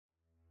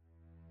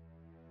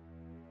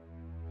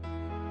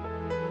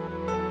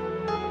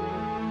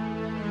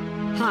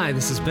Hi,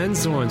 this is Ben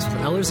Zorns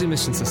with Ellerslie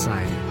Mission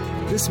Society.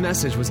 This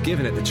message was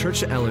given at the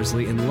Church of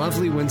Ellerslie in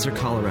lovely Windsor,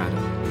 Colorado.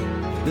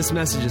 This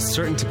message is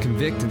certain to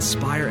convict,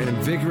 inspire, and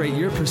invigorate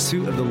your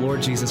pursuit of the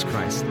Lord Jesus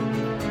Christ.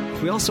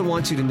 We also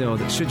want you to know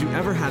that should you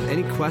ever have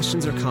any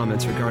questions or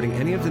comments regarding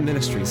any of the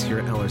ministries here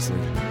at Ellerslie,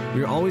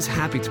 we are always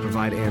happy to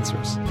provide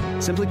answers.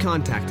 Simply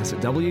contact us at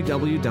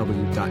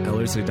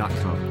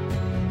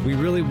www.ellerslie.com. We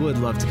really would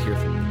love to hear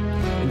from you.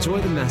 Enjoy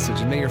the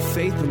message, and may your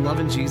faith and love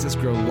in Jesus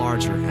grow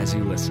larger as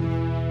you listen.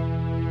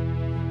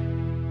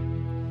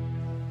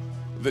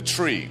 The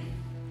tree.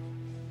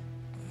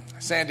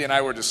 Sandy and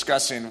I were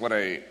discussing what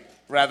a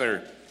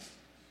rather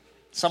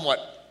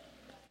somewhat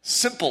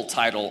simple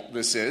title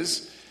this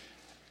is.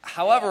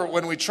 However,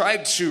 when we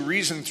tried to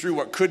reason through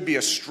what could be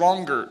a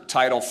stronger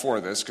title for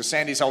this, because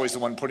Sandy's always the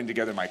one putting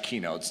together my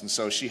keynotes, and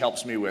so she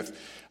helps me with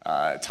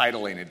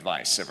titling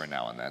advice every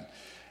now and then.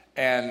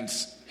 And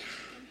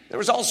there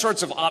was all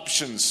sorts of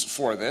options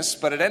for this,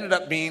 but it ended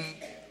up being,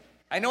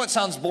 I know it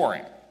sounds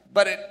boring,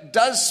 but it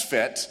does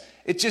fit.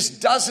 It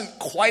just doesn't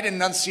quite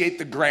enunciate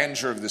the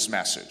grandeur of this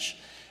message.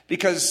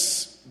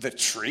 Because the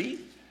tree?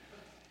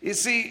 You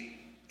see,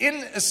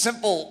 in a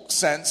simple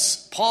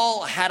sense,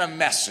 Paul had a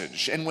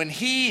message. And when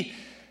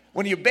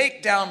you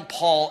bake down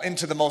Paul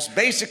into the most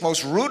basic,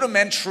 most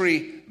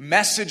rudimentary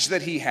message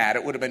that he had,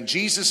 it would have been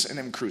Jesus and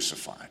him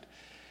crucified.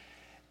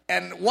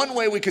 And one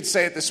way we could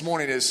say it this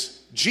morning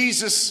is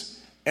Jesus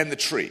and the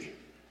tree.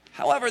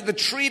 However, the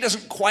tree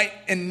doesn't quite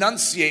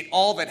enunciate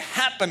all that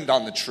happened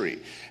on the tree.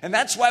 And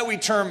that's why we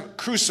term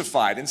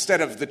crucified instead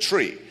of the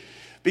tree.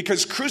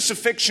 Because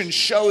crucifixion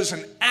shows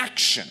an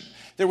action.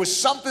 There was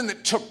something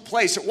that took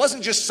place. It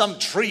wasn't just some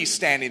tree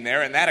standing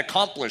there and that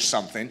accomplished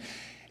something.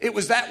 It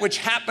was that which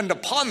happened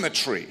upon the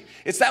tree.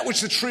 It's that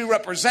which the tree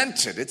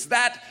represented. It's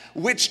that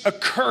which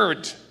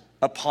occurred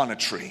upon a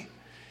tree.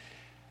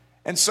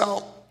 And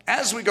so,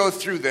 as we go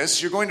through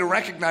this, you're going to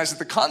recognize that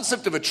the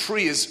concept of a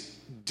tree is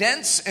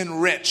dense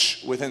and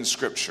rich within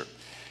Scripture.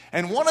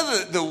 And one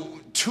of the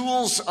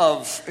tools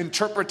of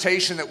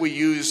interpretation that we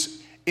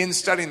use in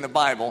studying the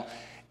Bible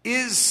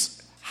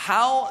is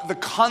how the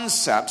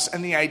concepts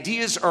and the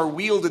ideas are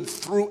wielded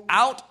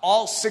throughout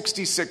all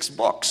 66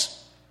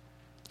 books.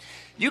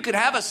 You could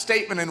have a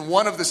statement in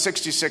one of the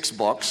 66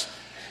 books,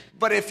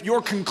 but if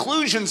your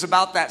conclusions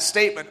about that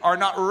statement are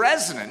not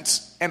resonant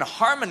and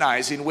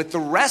harmonizing with the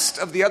rest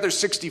of the other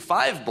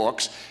 65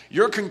 books,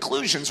 your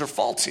conclusions are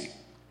faulty.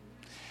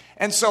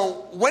 And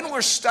so when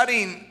we're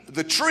studying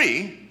the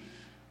tree,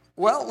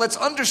 well, let's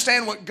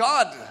understand what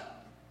God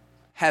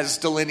has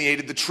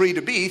delineated the tree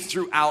to be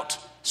throughout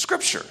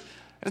Scripture.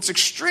 And it's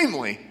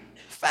extremely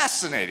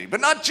fascinating,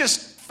 but not just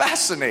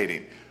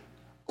fascinating,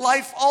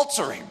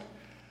 life-altering.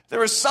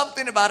 There is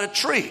something about a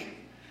tree.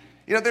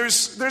 You know,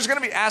 there's going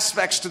to be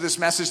aspects to this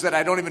message that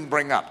I don't even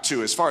bring up,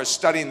 too, as far as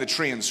studying the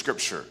tree in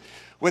Scripture.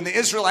 When the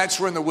Israelites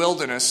were in the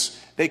wilderness,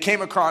 they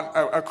came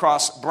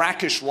across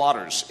brackish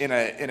waters in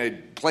a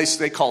place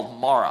they called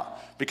Marah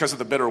because of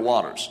the bitter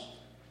waters.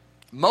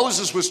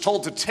 Moses was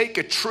told to take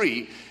a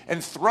tree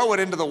and throw it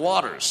into the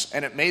waters,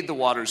 and it made the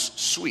waters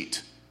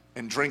sweet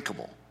and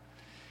drinkable.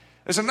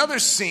 There's another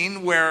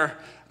scene where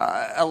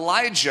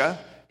Elisha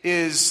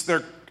is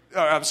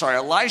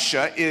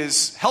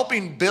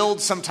helping build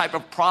some type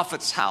of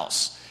prophet's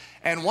house.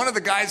 And one of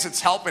the guys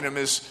that's helping him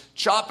is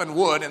chopping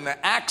wood, and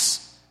the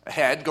axe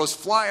head goes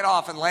flying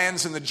off and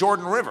lands in the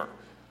Jordan River.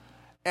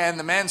 And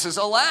the man says,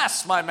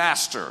 "Alas, my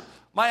master,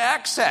 my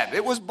axe head,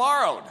 it was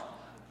borrowed."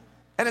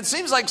 And it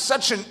seems like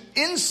such an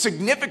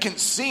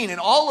insignificant scene in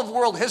all of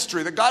world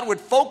history that God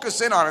would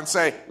focus in on and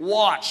say,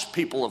 "Watch,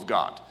 people of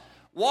God.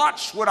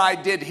 Watch what I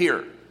did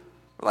here."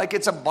 Like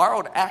it's a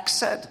borrowed axe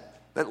head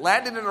that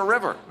landed in a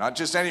river. Not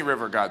just any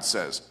river, God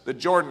says. The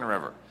Jordan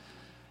River.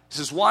 He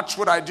says, "Watch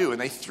what I do."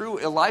 And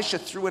Elisha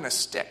threw in a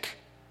stick,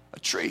 a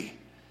tree,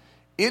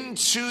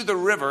 into the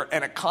river,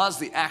 and it caused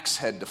the axe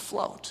head to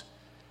float.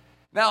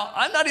 Now,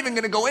 I'm not even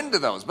going to go into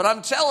those, but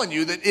I'm telling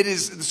you that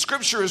the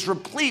Scripture is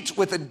replete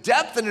with a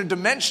depth and a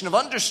dimension of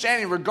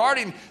understanding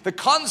regarding the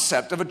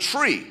concept of a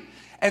tree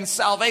and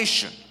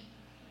salvation,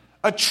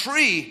 a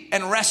tree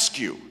and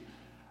rescue.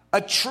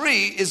 A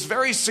tree is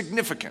very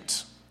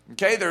significant.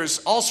 Okay, there's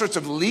all sorts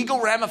of legal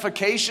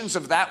ramifications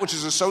of that which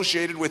is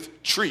associated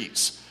with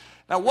trees.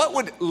 Now, what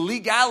would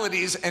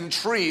legalities and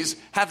trees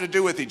have to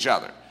do with each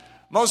other?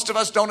 Most of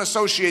us don't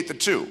associate the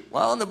two.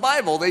 Well, in the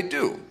Bible, they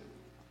do.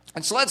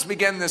 And so let's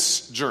begin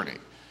this journey.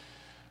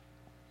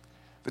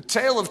 The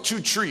tale of two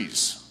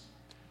trees.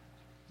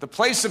 The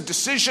place of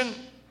decision,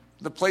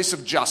 the place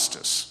of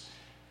justice.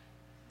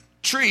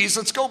 Trees,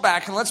 let's go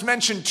back and let's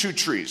mention two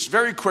trees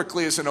very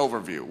quickly as an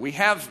overview. We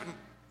have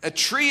a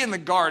tree in the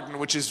garden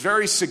which is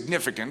very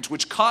significant,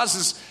 which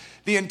causes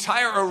the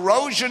entire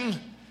erosion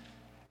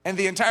and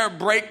the entire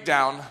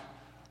breakdown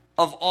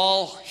of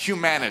all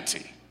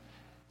humanity.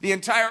 The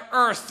entire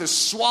earth is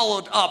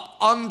swallowed up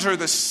under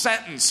the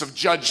sentence of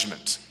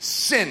judgment.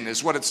 Sin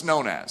is what it's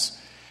known as.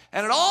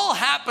 And it all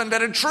happened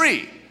at a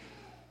tree.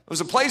 It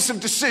was a place of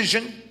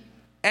decision,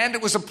 and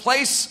it was a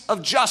place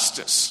of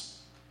justice.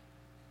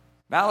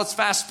 Now let's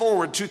fast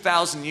forward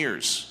 2,000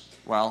 years.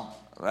 Well,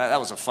 that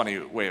was a funny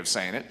way of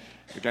saying it.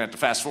 You're going to have to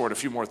fast forward a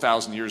few more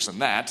thousand years than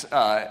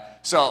that.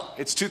 So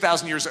it's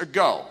 2,000 years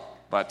ago,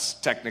 but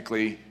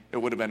technically it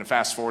would have been a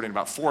fast forwarding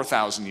about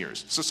 4,000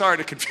 years. So sorry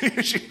to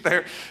confuse you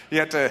there. You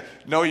have to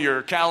know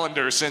your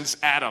calendar since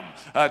Adam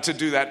to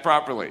do that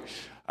properly.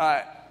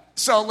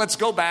 So let's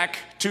go back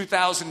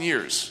 2,000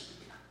 years.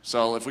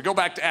 So if we go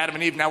back to Adam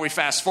and Eve, now we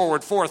fast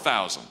forward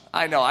 4,000.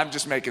 I know, I'm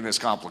just making this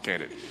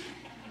complicated.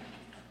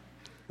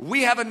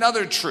 We have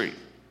another tree.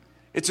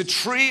 It's a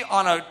tree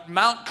on a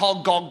mount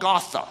called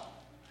Golgotha.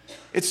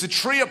 It's the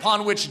tree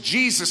upon which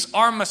Jesus,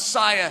 our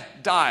Messiah,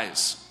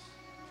 dies.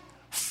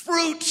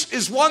 Fruit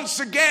is once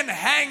again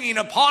hanging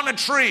upon a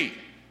tree.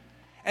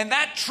 And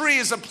that tree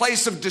is a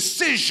place of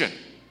decision.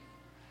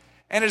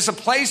 And is a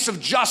place of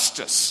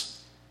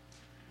justice.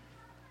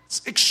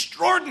 It's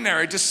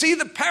extraordinary to see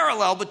the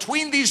parallel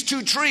between these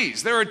two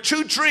trees. There are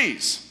two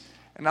trees.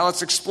 And now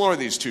let's explore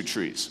these two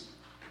trees.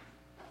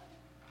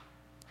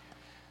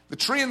 The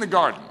tree in the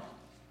garden.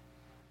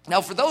 Now,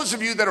 for those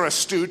of you that are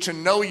astute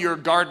and know your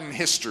garden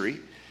history,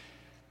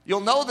 you'll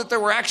know that there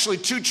were actually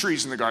two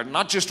trees in the garden,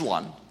 not just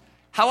one.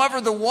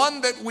 However, the one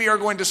that we are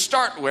going to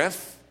start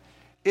with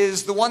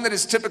is the one that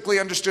is typically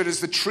understood as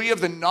the tree of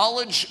the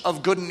knowledge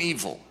of good and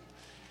evil.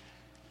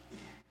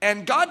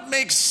 And God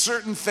makes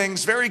certain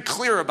things very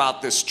clear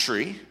about this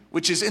tree,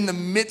 which is in the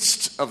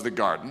midst of the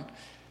garden.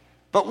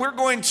 But we're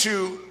going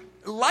to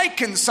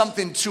liken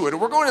something to it, or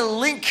we're going to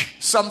link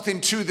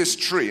something to this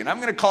tree. And I'm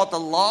going to call it the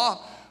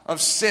law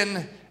of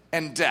sin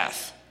and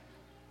death.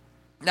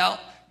 Now,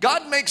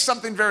 God makes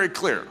something very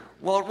clear.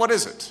 Well, what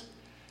is it?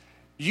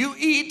 You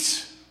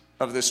eat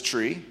of this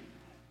tree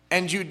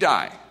and you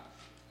die.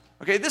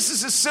 Okay, this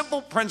is a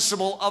simple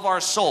principle of our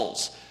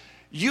souls.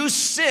 You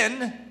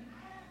sin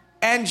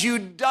and you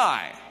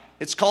die.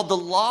 It's called the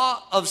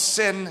law of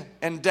sin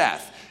and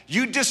death.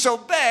 You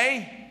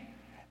disobey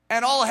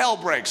and all hell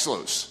breaks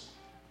loose.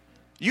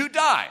 You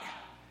die.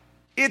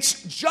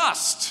 It's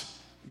just.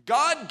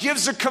 God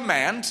gives a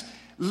command,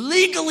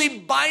 legally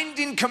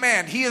binding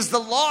command. He is the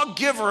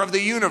lawgiver of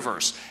the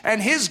universe.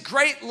 And his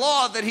great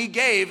law that he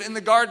gave in the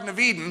Garden of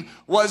Eden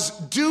was,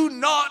 do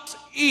not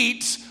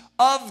eat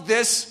of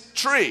this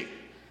tree.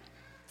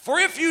 For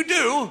if you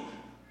do,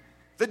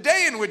 the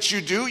day in which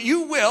you do,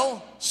 you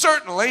will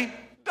certainly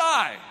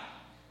die.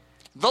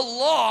 The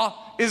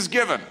law is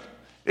given.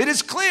 It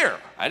is clear.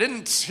 I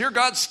didn't hear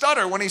God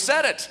stutter when he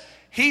said it.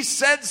 He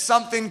said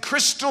something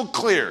crystal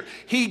clear.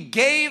 He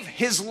gave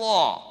his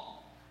law.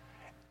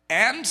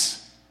 And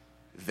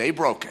they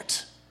broke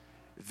it.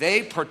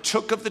 They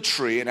partook of the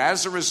tree, and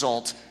as a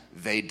result,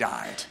 they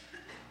died.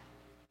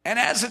 And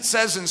as it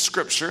says in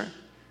Scripture,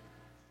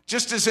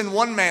 just as in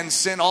one man's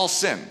sin, all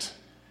sinned.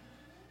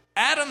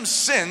 Adam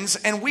sins,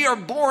 and we are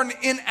born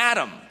in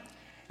Adam.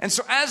 And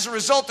so as a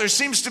result, there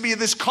seems to be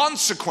this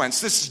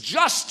consequence, this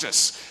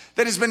justice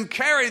that has been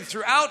carried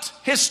throughout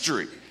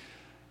history.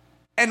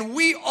 And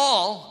we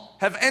all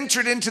have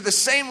entered into the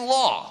same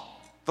law,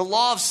 the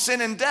law of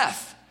sin and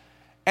death.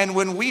 And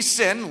when we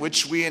sin,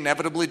 which we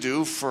inevitably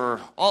do,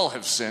 for all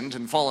have sinned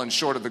and fallen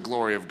short of the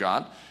glory of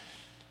God,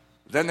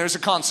 then there's a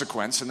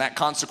consequence, and that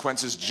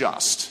consequence is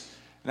just.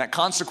 And that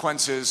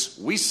consequence is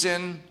we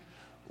sin,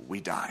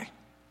 we die.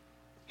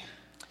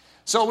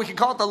 So we can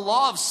call it the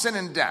law of sin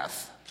and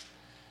death.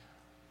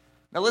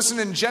 Now listen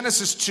in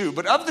Genesis 2,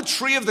 but of the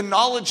tree of the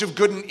knowledge of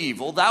good and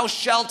evil, thou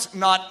shalt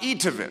not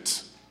eat of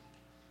it.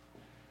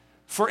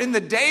 For in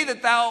the day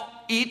that thou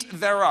eat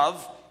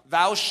thereof,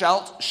 thou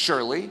shalt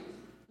surely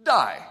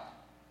die.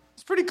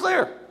 It's pretty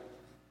clear.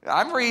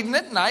 I'm reading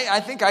it, and I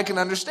think I can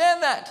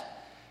understand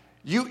that.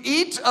 You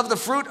eat of the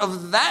fruit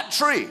of that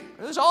tree.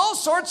 There's all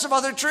sorts of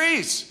other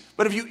trees.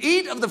 But if you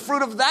eat of the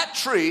fruit of that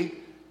tree,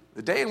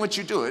 the day in which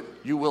you do it,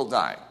 you will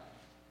die.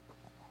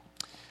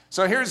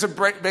 So here's a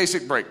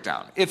basic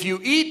breakdown. If you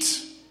eat,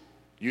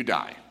 you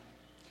die.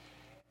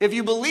 If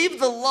you believe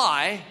the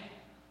lie,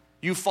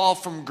 you fall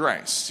from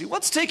grace. See,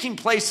 what's taking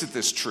place at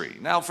this tree?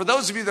 Now, for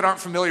those of you that aren't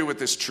familiar with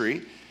this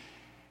tree,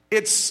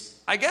 it's,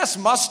 I guess,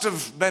 must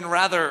have been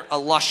rather a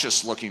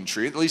luscious looking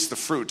tree, at least the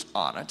fruit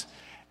on it.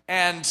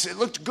 And it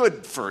looked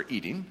good for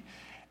eating.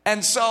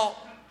 And so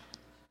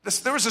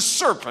there was a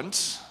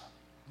serpent,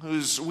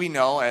 who we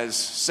know as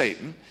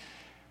Satan,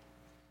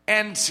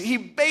 and he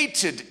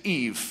baited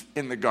Eve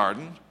in the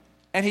garden,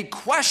 and he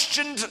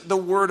questioned the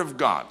word of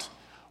God.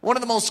 One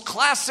of the most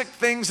classic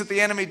things that the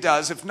enemy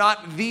does, if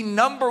not the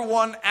number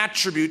one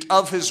attribute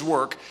of his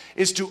work,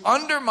 is to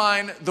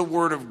undermine the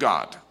word of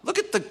God. Look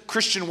at the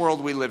Christian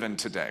world we live in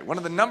today. One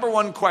of the number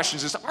one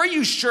questions is, are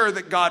you sure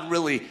that God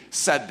really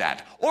said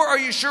that? Or are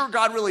you sure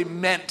God really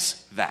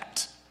meant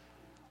that?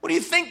 What do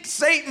you think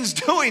Satan's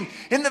doing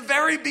in the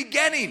very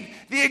beginning?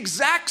 The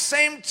exact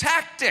same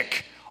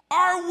tactic.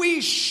 Are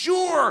we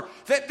sure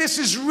that this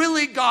is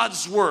really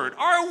God's word?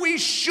 Are we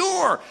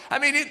sure? I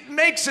mean, it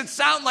makes it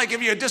sound like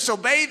if you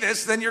disobey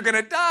this, then you're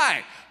going to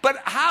die. But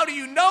how do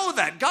you know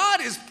that? God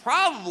is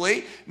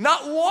probably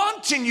not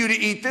wanting you to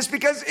eat this,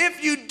 because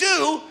if you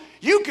do,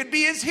 you could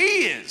be as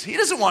he is. He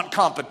doesn't want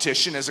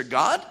competition as a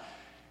God.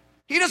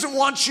 He doesn't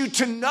want you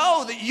to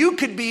know that you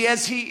could be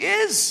as he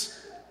is.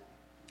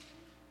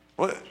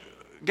 Well,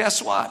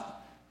 guess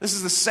what? This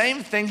is the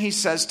same thing he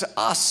says to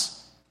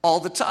us all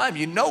the time.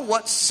 You know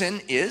what sin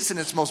is in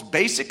its most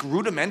basic,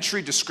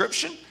 rudimentary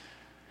description?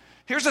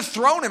 Here's a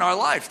throne in our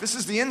life. This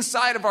is the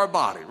inside of our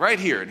body, right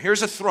here. And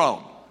here's a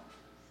throne.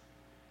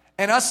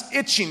 And us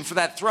itching for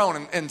that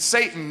throne, and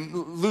Satan,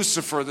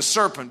 Lucifer, the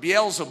serpent,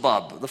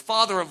 Beelzebub, the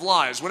father of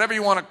lies, whatever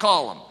you want to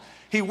call him,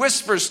 he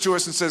whispers to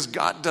us and says,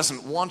 God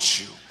doesn't want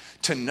you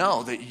to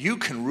know that you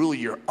can rule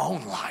your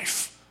own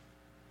life.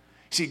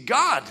 See,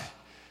 God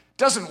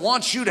doesn't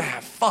want you to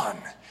have fun.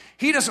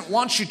 He doesn't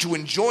want you to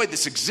enjoy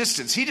this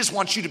existence. He just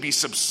wants you to be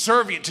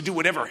subservient to do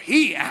whatever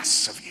he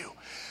asks of you.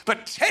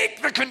 But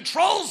take the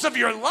controls of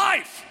your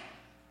life.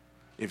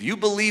 If you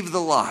believe the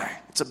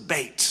lie, it's a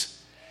bait.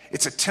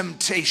 It's a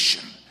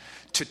temptation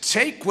to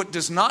take what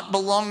does not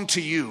belong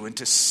to you and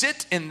to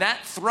sit in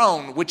that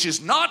throne which is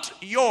not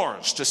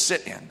yours to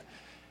sit in.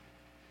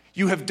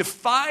 You have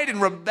defied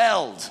and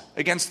rebelled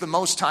against the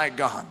Most High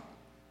God.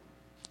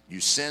 You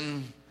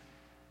sin,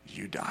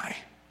 you die.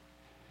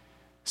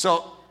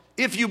 So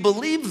if you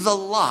believe the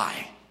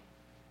lie,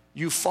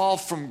 you fall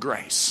from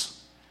grace.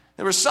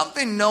 There was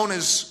something known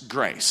as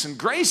grace, and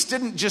grace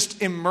didn't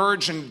just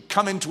emerge and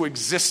come into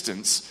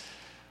existence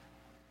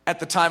at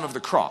the time of the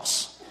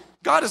cross.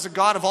 God is a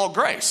God of all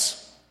grace.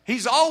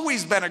 He's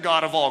always been a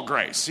God of all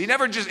grace. He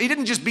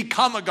didn't just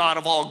become a God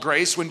of all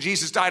grace when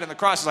Jesus died on the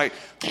cross. It's like,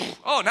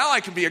 oh, now I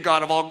can be a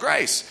God of all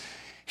grace.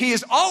 He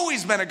has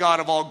always been a God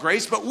of all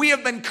grace, but we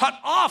have been cut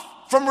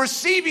off from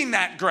receiving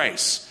that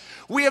grace.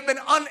 We have been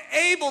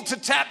unable to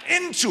tap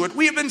into it.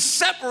 We have been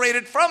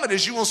separated from it,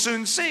 as you will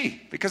soon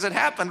see, because it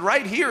happened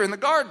right here in the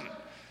garden.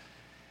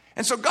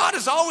 And so God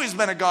has always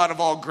been a God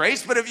of all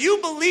grace, but if you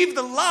believe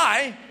the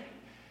lie,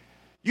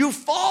 you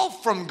fall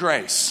from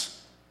grace.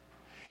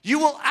 You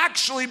will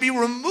actually be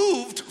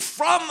removed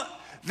from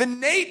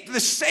the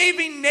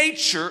saving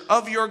nature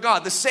of your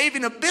God, the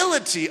saving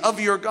ability of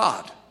your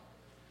God.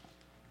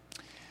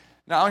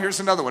 Now, here's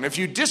another one. If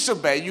you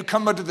disobey, you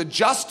come under the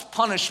just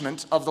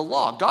punishment of the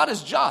law. God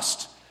is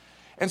just.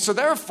 And so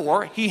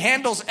therefore, he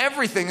handles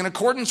everything in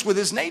accordance with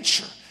his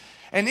nature.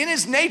 And in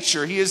his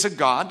nature, he is a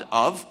God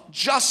of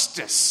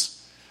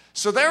justice.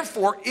 So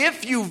therefore,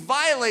 if you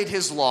violate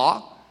his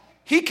law,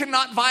 he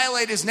cannot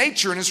violate his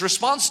nature in his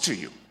response to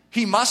you.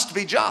 He must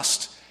be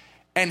just.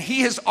 And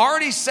he has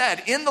already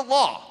said in the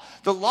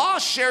law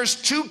shares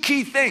two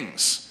key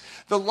things.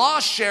 The law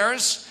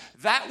shares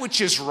that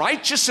which is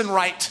righteous and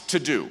right to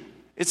do.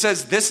 It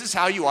says this is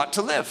how you ought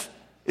to live.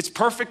 It's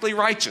perfectly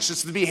righteous.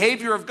 It's the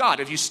behavior of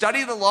God. If you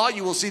study the law,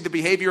 you will see the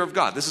behavior of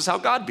God. This is how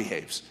God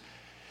behaves.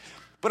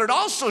 But it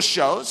also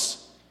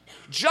shows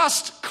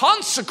just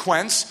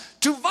consequence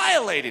to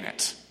violating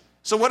it.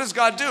 So what does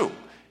God do?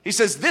 He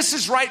says, this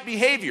is right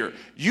behavior.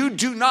 You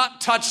do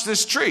not touch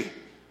this tree.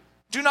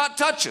 Do not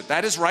touch it.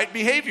 That is right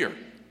behavior.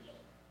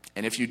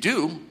 And if you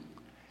do,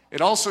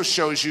 it also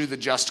shows you the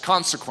just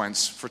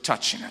consequence for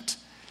touching it.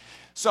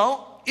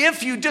 So,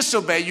 if you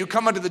disobey, you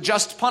come under the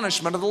just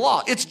punishment of the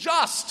law. It's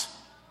just.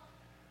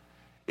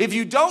 If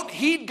you don't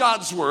heed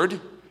God's word,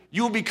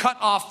 you will be cut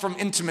off from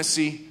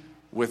intimacy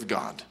with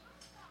God.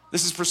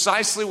 This is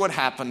precisely what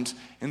happened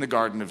in the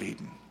Garden of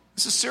Eden.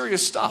 This is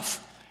serious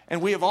stuff.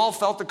 And we have all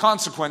felt the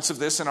consequence of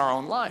this in our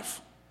own life.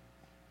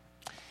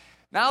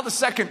 Now the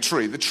second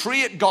tree, the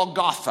tree at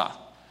Golgotha.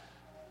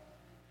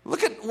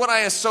 Look at what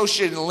I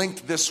associated and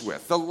linked this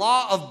with. The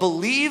law of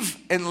believe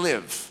and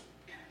live.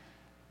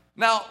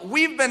 Now,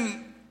 we've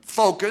been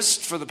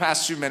focused for the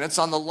past few minutes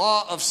on the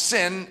law of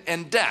sin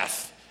and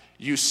death.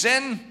 You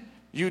sin,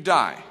 you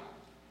die.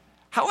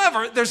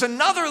 However, there's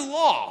another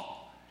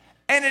law,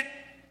 and it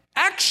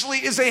actually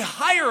is a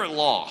higher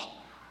law.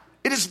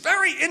 It is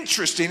very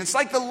interesting. It's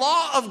like the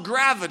law of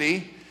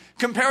gravity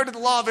compared to the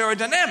law of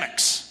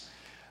aerodynamics.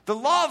 The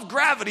law of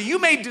gravity, you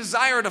may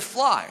desire to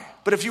fly,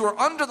 but if you are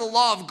under the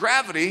law of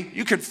gravity,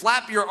 you can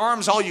flap your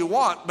arms all you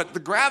want, but the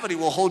gravity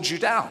will hold you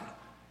down.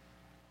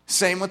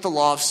 Same with the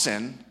law of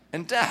sin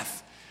and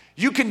death.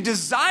 You can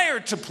desire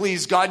to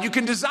please God. You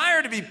can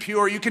desire to be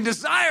pure. You can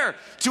desire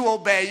to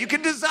obey. You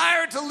can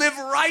desire to live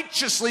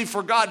righteously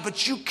for God,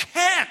 but you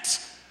can't.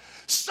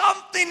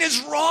 Something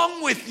is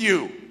wrong with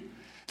you.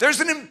 There's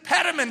an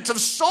impediment of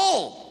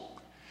soul.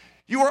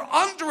 You are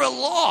under a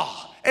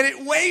law, and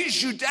it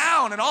weighs you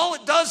down, and all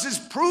it does is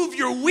prove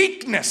your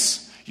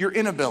weakness, your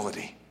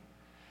inability.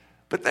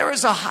 But there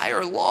is a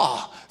higher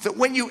law that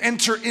when you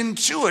enter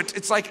into it,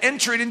 it's like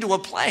entering into a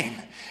plane.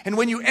 And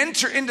when you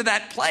enter into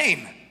that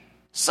plane,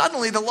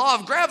 suddenly the law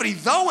of gravity,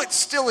 though it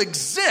still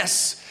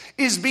exists,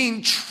 is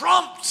being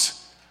trumped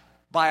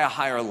by a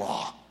higher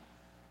law.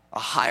 A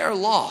higher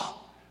law.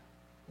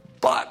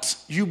 But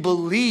you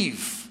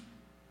believe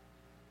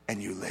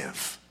and you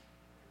live.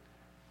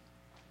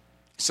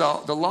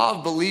 So the law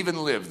of believe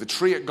and live, the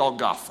tree at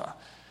Golgotha.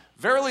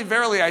 Verily,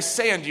 verily, I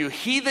say unto you,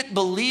 he that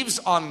believes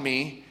on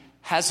me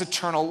has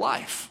eternal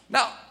life.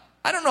 Now,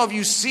 I don't know if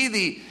you see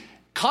the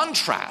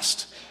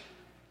contrast.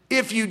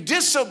 If you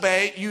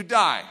disobey, you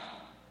die.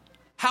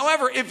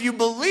 However, if you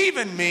believe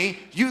in me,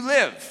 you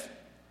live.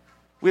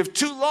 We have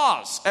two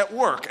laws at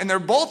work, and they're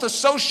both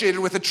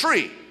associated with a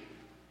tree.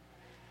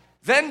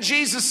 Then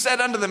Jesus said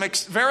unto them,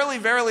 verily,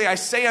 verily, I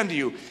say unto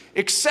you,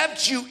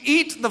 except you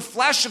eat the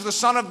flesh of the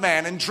Son of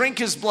Man and drink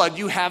his blood,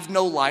 you have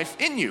no life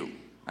in you.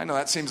 I know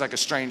that seems like a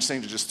strange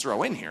thing to just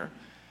throw in here.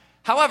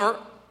 However,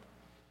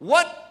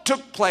 what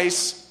took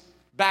place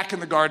back in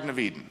the Garden of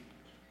Eden?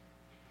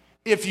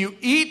 If you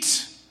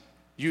eat,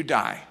 you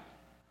die.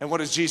 And what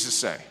does Jesus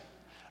say?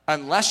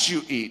 Unless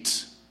you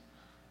eat,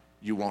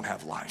 you won't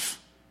have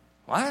life.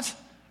 What?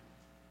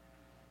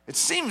 It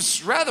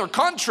seems rather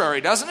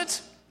contrary, doesn't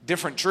it?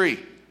 Different tree.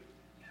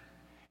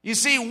 You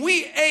see,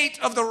 we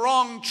ate of the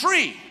wrong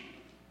tree.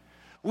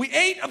 We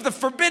ate of the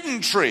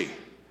forbidden tree.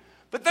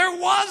 But there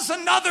was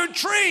another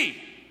tree.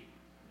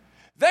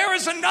 There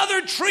is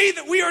another tree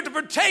that we are to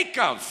partake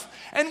of.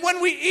 And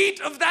when we eat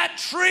of that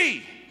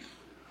tree,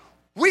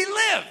 we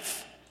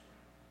live.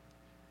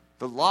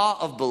 The law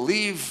of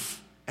believe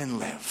and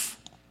live.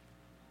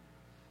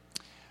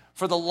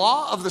 For the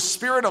law of the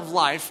Spirit of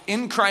life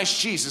in Christ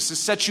Jesus has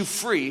set you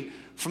free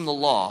from the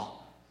law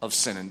of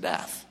sin and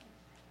death.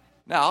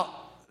 Now,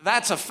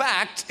 that's a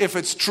fact if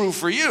it's true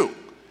for you.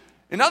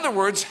 In other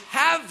words,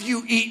 have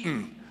you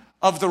eaten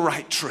of the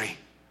right tree?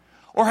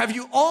 Or have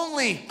you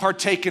only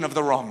partaken of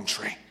the wrong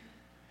tree?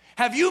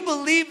 Have you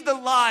believed the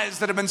lies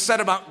that have been said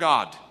about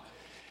God?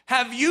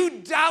 Have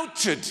you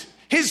doubted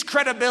his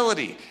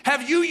credibility?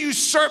 Have you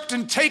usurped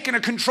and taken a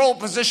control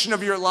position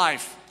of your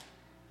life?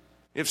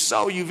 If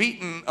so, you've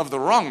eaten of the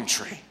wrong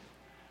tree.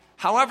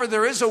 However,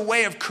 there is a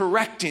way of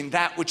correcting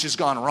that which has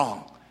gone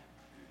wrong.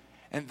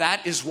 And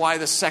that is why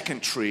the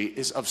second tree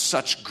is of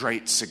such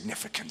great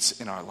significance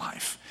in our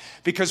life.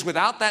 Because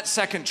without that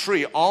second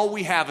tree, all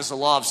we have is the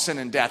law of sin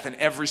and death, and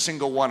every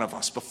single one of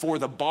us before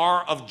the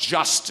bar of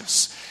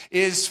justice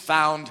is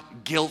found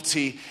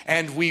guilty,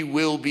 and we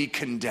will be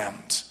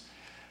condemned.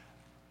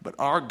 But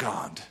our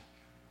God,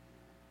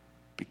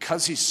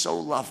 because he so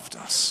loved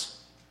us,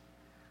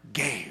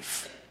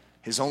 gave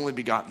his only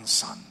begotten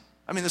Son.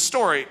 I mean, the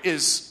story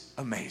is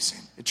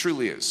amazing. It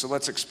truly is. So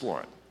let's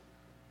explore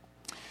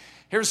it.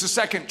 Here's the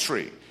second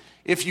tree.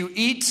 If you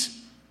eat,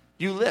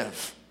 you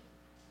live.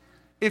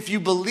 If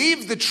you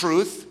believe the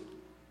truth,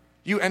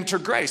 you enter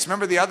grace.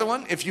 Remember the other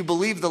one? If you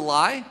believe the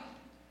lie,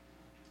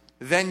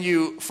 then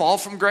you fall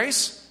from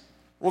grace.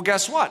 Well,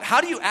 guess what? How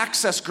do you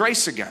access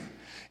grace again?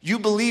 You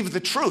believe the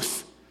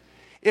truth.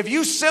 If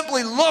you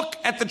simply look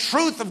at the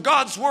truth of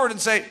God's word and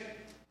say,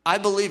 I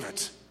believe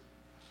it.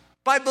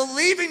 By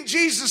believing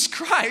Jesus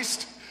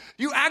Christ,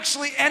 you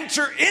actually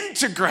enter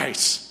into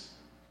grace.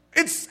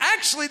 It's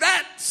actually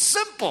that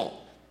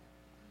simple.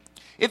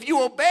 If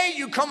you obey,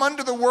 you come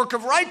under the work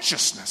of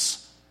righteousness.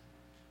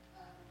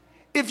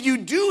 If you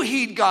do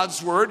heed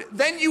God's word,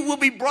 then you will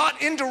be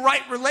brought into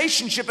right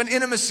relationship and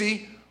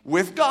intimacy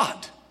with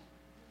God.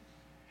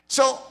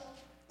 So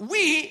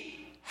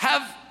we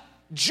have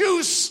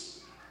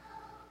juice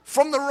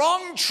from the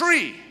wrong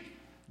tree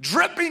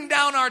dripping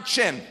down our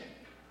chin.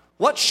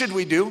 What should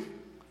we do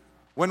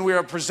when we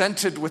are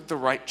presented with the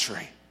right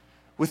tree,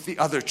 with the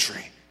other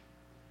tree?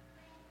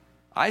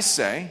 I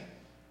say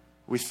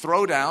we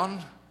throw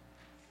down,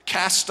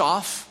 cast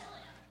off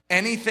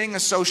anything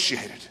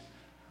associated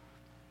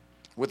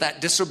with that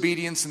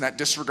disobedience and that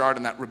disregard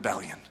and that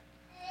rebellion.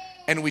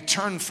 And we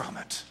turn from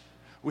it.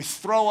 We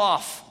throw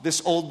off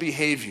this old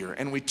behavior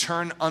and we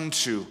turn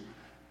unto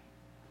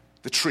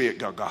the tree at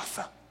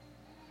Golgotha.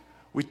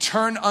 We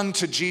turn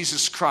unto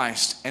Jesus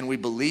Christ and we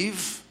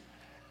believe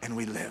and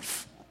we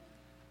live.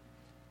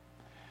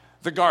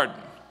 The garden,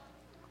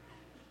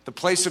 the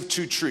place of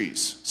two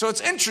trees. So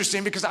it's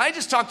interesting because I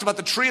just talked about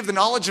the tree of the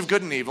knowledge of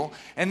good and evil,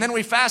 and then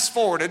we fast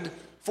forwarded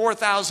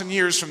 4,000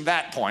 years from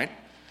that point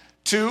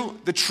to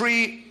the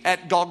tree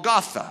at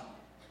Golgotha.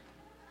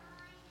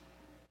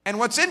 And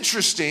what's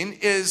interesting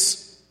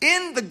is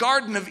in the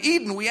Garden of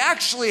Eden, we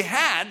actually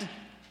had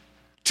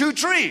two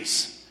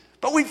trees,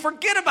 but we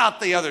forget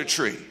about the other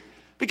tree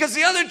because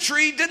the other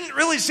tree didn't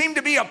really seem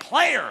to be a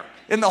player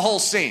in the whole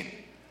scene.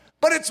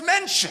 But it's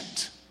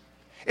mentioned.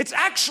 It's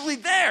actually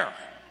there.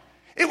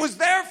 It was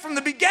there from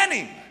the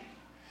beginning.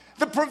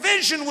 The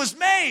provision was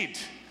made.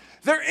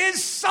 There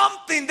is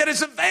something that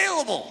is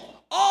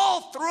available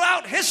all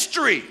throughout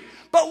history,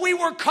 but we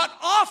were cut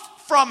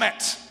off from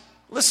it.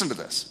 Listen to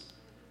this.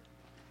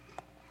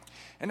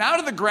 And out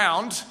of the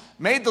ground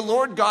made the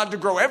Lord God to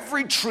grow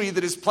every tree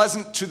that is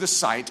pleasant to the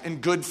sight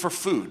and good for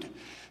food.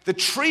 The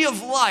tree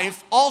of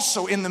life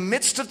also in the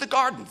midst of the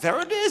garden. There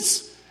it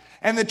is.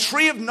 And the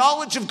tree of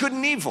knowledge of good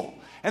and evil.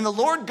 And the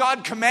Lord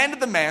God commanded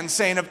the man,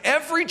 saying, of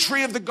every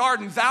tree of the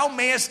garden thou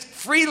mayest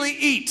freely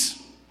eat.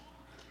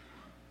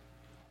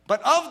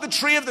 But of the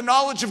tree of the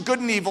knowledge of good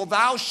and evil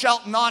thou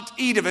shalt not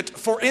eat of it,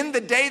 for in the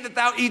day that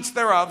thou eatest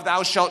thereof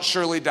thou shalt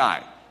surely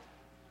die.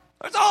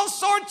 There's all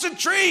sorts of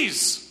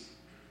trees.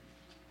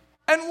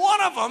 And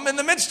one of them in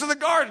the midst of the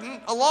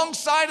garden,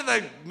 alongside of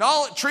the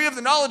tree of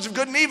the knowledge of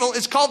good and evil,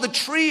 is called the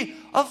tree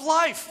of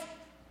life.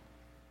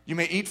 You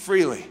may eat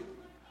freely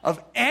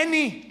of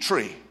any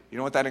tree. You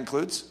know what that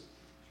includes?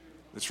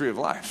 the tree of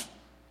life.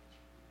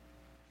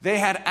 They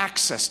had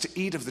access to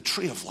eat of the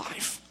tree of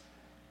life.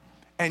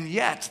 And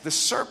yet, the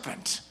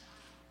serpent,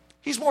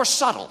 he's more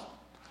subtle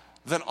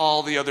than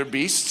all the other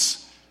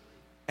beasts,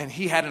 and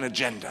he had an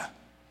agenda.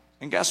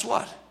 And guess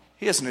what?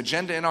 He has an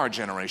agenda in our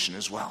generation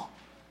as well.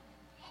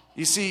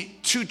 You see,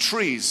 two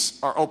trees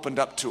are opened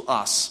up to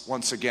us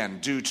once again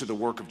due to the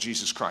work of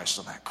Jesus Christ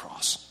on that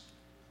cross.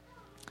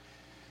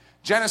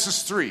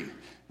 Genesis 3.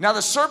 Now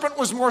the serpent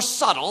was more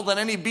subtle than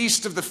any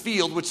beast of the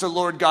field which the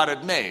Lord God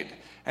had made.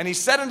 And he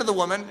said unto the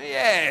woman,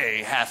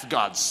 Yea, hath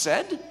God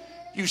said,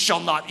 You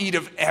shall not eat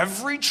of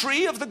every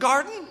tree of the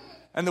garden?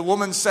 And the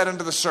woman said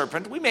unto the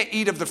serpent, We may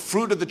eat of the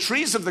fruit of the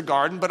trees of the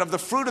garden, but of the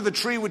fruit of the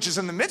tree which is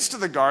in the midst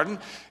of the garden,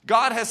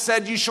 God hath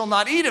said, You shall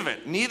not eat of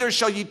it, neither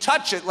shall ye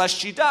touch it,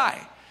 lest ye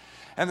die.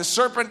 And the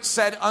serpent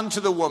said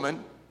unto the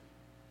woman,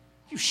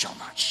 You shall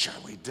not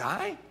surely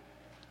die.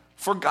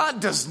 For God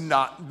does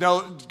know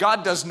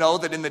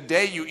that in the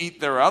day you eat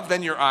thereof,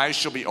 then your eyes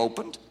shall be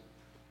opened,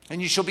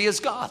 and you shall be as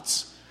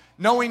gods,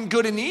 knowing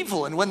good and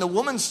evil. And when the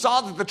woman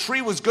saw that the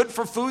tree was good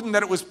for food, and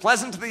that it was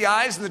pleasant to the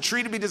eyes, and the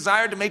tree to be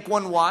desired to make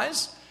one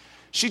wise,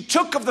 she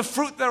took of the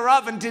fruit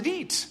thereof and did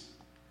eat,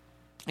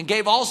 and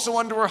gave also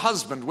unto her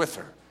husband with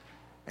her,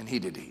 and he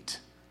did eat.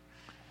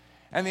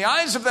 And the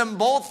eyes of them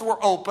both were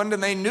opened,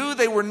 and they knew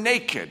they were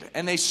naked,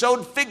 and they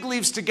sewed fig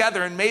leaves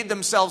together and made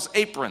themselves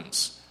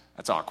aprons.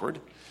 That's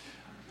awkward.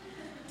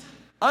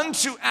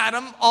 Unto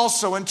Adam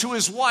also and to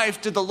his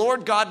wife did the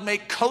Lord God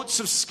make coats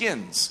of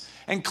skins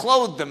and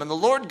clothed them. And the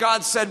Lord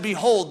God said,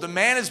 Behold, the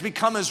man is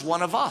become as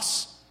one of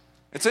us.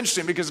 It's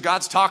interesting because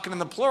God's talking in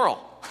the plural.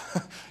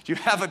 You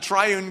have a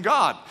triune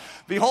God.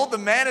 Behold, the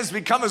man is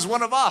become as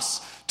one of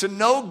us, to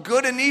know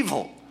good and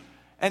evil.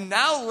 And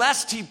now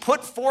lest he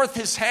put forth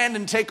his hand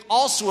and take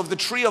also of the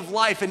tree of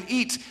life and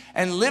eat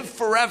and live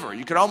forever.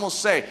 You could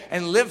almost say,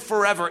 and live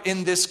forever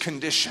in this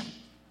condition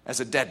as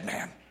a dead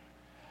man.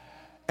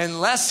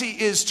 Unless he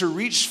is to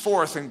reach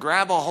forth and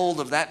grab a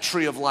hold of that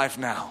tree of life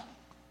now.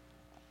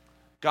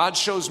 God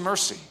shows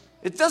mercy.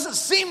 It doesn't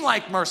seem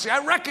like mercy.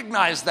 I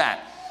recognize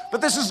that. But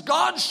this is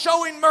God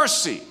showing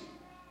mercy.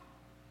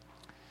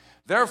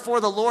 Therefore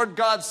the Lord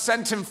God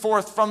sent him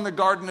forth from the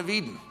Garden of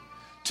Eden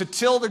to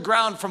till the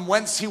ground from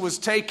whence he was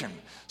taken.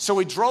 So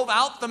he drove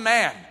out the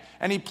man,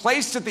 and he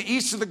placed at the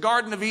east of the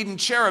Garden of Eden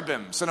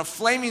cherubims and a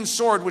flaming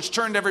sword which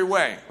turned every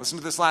way. Listen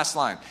to this last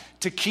line.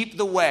 To keep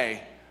the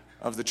way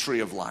of the tree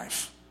of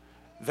life.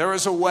 There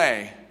is a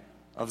way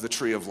of the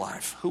tree of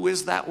life. Who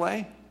is that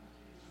way?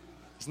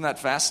 Isn't that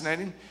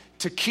fascinating?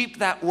 To keep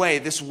that way.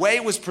 This way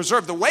was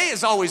preserved. The way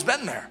has always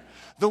been there.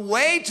 The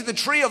way to the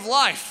tree of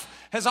life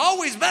has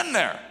always been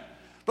there.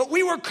 But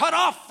we were cut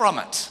off from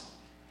it.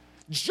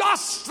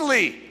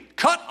 Justly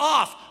cut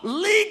off.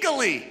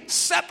 Legally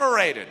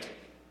separated.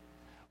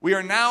 We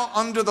are now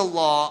under the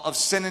law of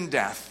sin and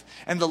death.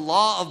 And the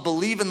law of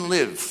believe and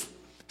live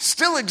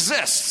still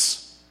exists.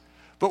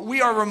 But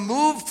we are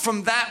removed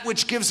from that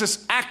which gives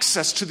us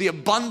access to the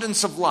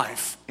abundance of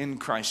life in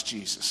Christ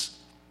Jesus.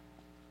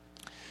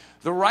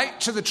 The right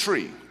to the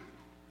tree.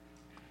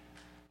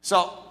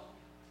 So,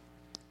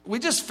 we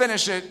just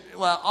finished it.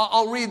 Well,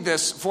 I'll read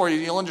this for you.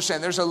 You'll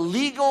understand. There's a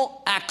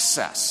legal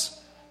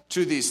access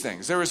to these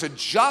things. There is a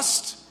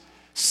just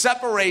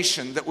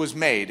separation that was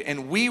made,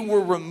 and we were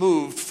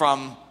removed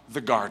from the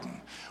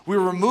garden. We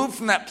were removed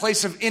from that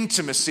place of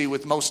intimacy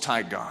with Most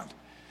High God.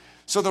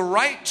 So, the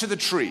right to the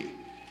tree.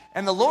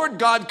 And the Lord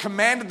God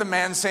commanded the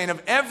man, saying,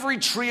 Of every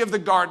tree of the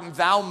garden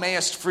thou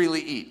mayest freely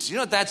eat. You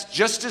know, that's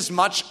just as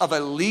much of a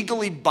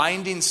legally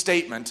binding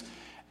statement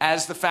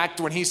as the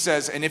fact when he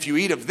says, and if you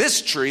eat of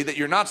this tree that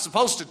you're not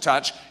supposed to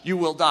touch, you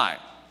will die.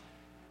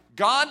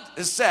 God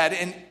has said,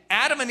 and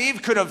Adam and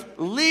Eve could have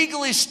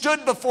legally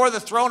stood before the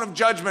throne of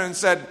judgment and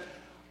said,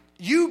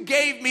 You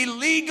gave me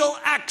legal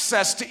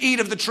access to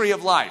eat of the tree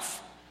of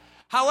life.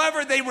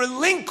 However, they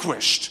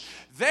relinquished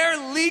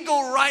their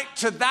legal right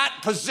to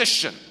that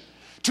position,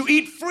 to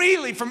eat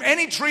freely from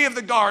any tree of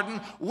the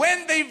garden,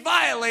 when they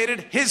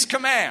violated his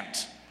command.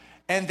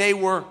 And they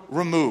were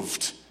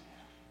removed.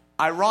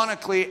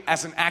 Ironically,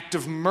 as an act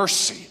of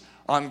mercy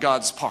on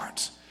God's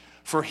part.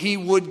 For he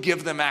would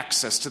give them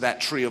access to that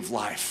tree of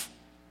life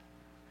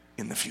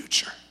in the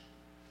future.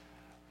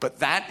 But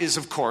that is,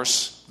 of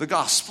course, the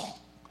gospel.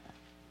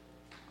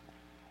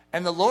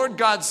 And the Lord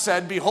God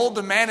said, Behold,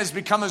 the man has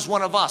become as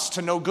one of us,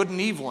 to know good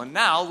and evil. And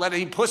now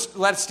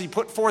lest he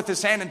put forth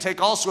his hand and take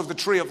also of the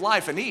tree of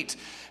life and eat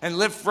and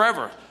live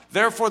forever.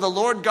 Therefore the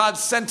Lord God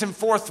sent him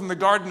forth from the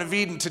Garden of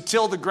Eden to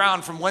till the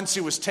ground from whence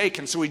he was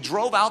taken. So he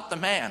drove out the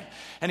man,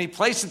 and he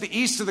placed at the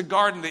east of the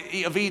Garden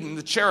of Eden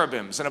the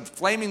cherubims and a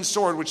flaming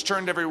sword which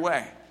turned every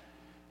way,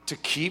 to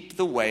keep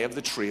the way of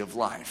the tree of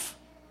life.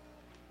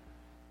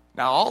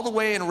 Now all the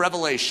way in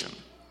Revelation,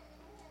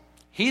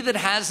 he that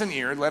has an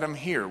ear, let him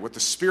hear what the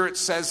Spirit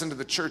says unto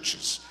the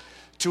churches.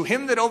 To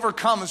him that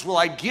overcomes will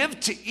I give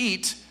to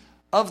eat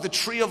of the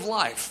tree of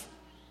life,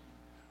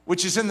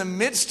 which is in the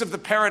midst of the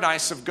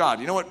paradise of God.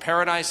 You know what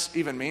paradise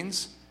even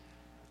means?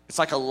 It's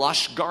like a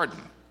lush garden.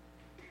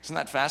 Isn't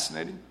that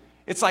fascinating?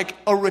 It's like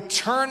a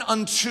return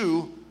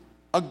unto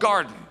a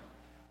garden,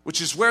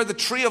 which is where the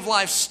tree of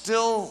life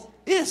still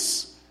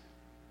is.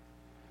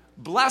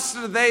 Blessed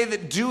are they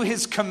that do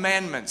his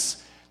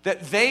commandments,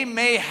 that they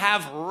may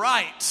have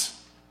right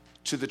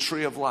to the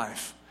tree of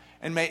life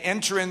and may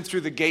enter in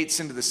through the gates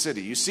into the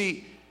city. You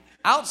see,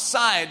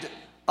 outside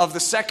of the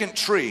second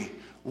tree,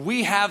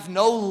 we have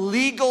no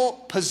legal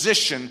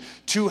position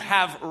to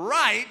have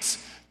right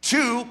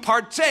to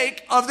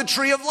partake of the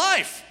tree of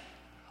life.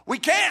 We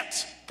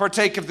can't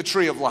partake of the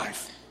tree of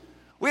life.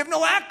 We have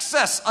no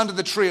access unto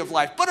the tree of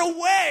life, but a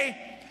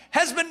way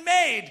has been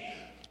made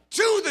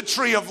to the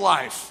tree of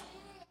life,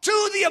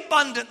 to the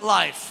abundant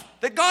life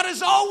that God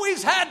has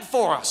always had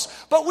for us,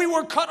 but we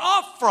were cut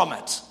off from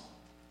it.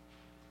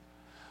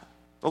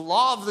 The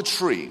law of the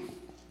tree.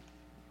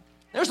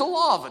 There's a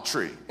law of a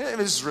tree. It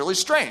is really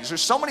strange.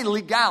 There's so many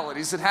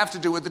legalities that have to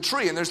do with the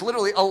tree, and there's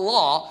literally a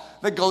law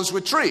that goes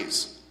with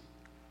trees.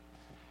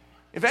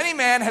 If any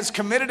man has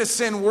committed a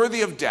sin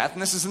worthy of death,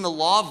 and this is in the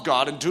law of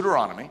God in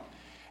Deuteronomy,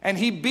 and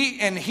he be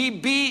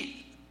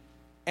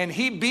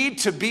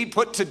to be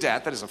put to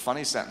death, that is a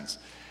funny sentence,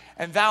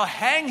 and thou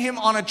hang him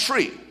on a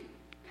tree,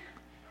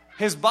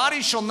 his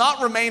body shall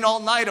not remain all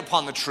night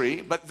upon the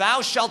tree, but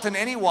thou shalt in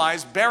any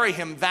wise bury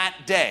him that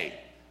day.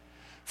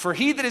 For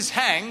he that is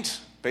hanged,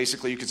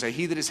 basically you could say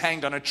he that is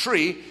hanged on a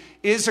tree,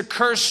 is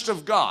accursed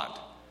of God,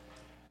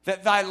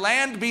 that thy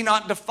land be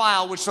not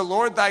defiled, which the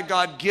Lord thy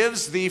God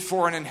gives thee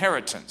for an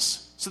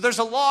inheritance. So there's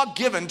a law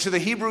given to the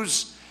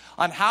Hebrews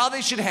on how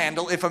they should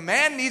handle if a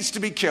man needs to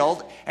be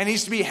killed and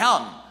needs to be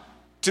hung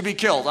to be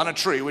killed on a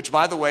tree, which,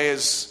 by the way,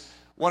 is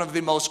one of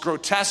the most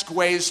grotesque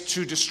ways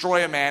to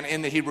destroy a man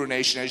in the Hebrew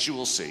nation, as you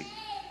will see.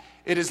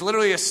 It is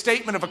literally a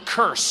statement of a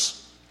curse.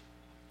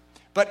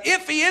 But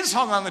if he is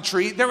hung on the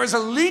tree, there is a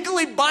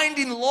legally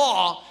binding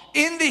law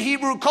in the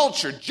Hebrew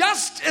culture,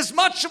 just as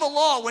much of a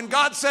law when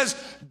God says,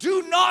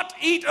 do not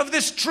eat of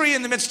this tree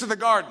in the midst of the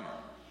garden.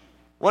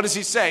 What does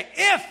he say?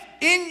 If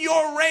in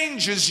your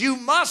ranges you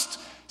must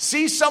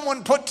see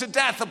someone put to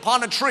death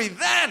upon a tree,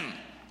 then,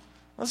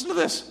 listen to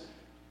this,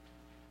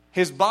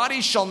 his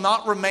body shall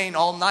not remain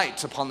all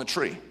night upon the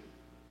tree.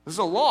 This is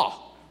a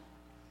law.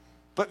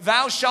 But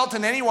thou shalt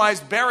in any wise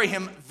bury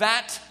him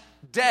that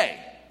day.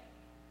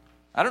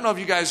 I don't know if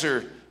you guys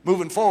are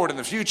moving forward in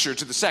the future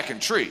to the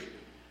second tree,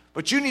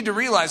 but you need to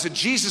realize that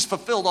Jesus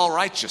fulfilled all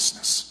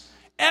righteousness.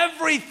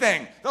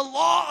 Everything, the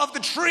law of the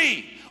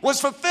tree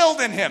was fulfilled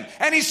in him,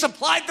 and he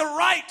supplied the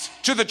right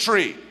to the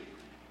tree.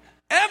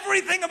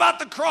 Everything about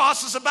the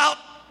cross is about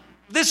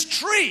this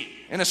tree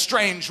in a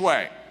strange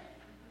way.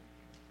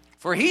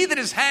 For he that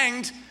is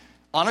hanged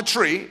on a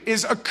tree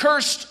is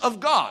accursed of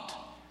God,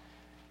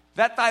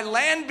 that thy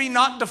land be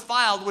not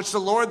defiled, which the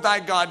Lord thy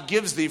God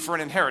gives thee for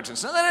an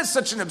inheritance. Now that is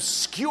such an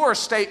obscure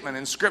statement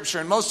in Scripture,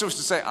 and most of us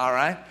would say, all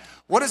right,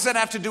 what does that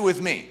have to do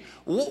with me?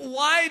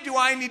 Why do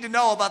I need to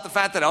know about the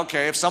fact that,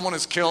 okay, if someone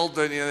is killed,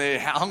 they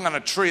hung on a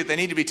tree, they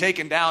need to be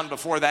taken down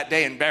before that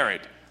day and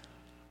buried?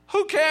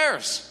 Who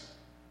cares?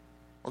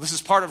 Well, this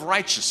is part of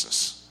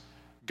righteousness.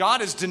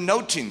 God is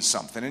denoting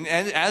something, and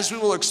as we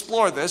will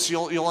explore this,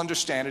 you'll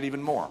understand it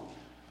even more.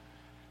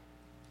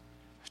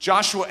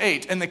 Joshua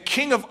 8, and the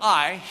king of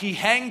Ai, he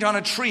hanged on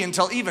a tree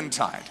until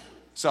eventide.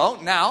 So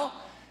now,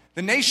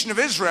 the nation of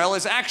Israel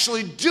is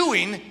actually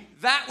doing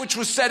that which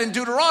was said in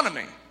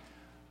Deuteronomy.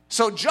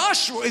 So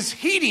Joshua is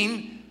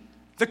heeding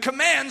the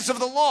commands of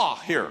the law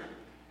here.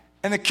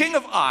 And the king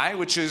of Ai,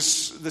 which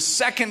is the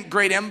second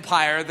great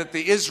empire that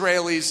the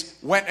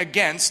Israelis went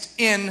against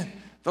in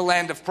the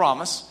land of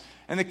promise,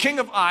 and the king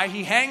of Ai,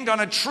 he hanged on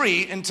a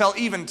tree until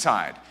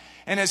eventide.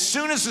 And as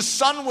soon as the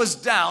sun was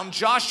down,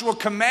 Joshua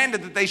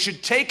commanded that they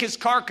should take his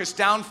carcass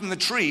down from the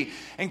tree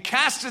and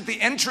cast it at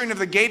the entering of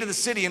the gate of the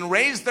city and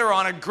raise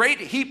thereon a great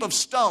heap of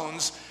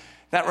stones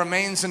that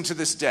remains unto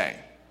this day.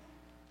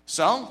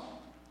 So,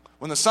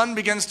 when the sun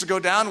begins to go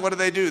down, what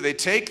do? They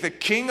take the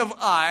king of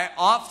Ai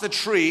off the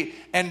tree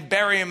and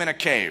bury him in a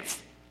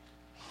cave.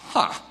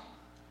 Well,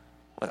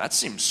 that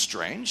seems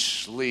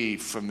strangely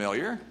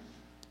familiar.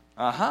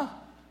 Well,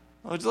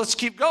 let's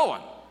keep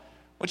going.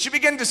 What you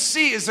begin to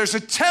see is there's a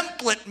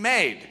template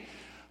made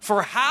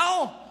for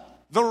how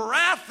the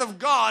wrath of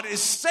God is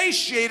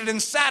satiated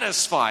and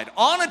satisfied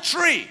on a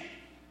tree,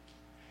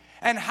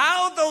 and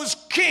how those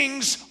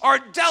kings are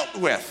dealt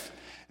with.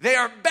 They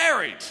are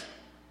buried.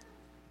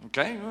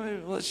 Okay,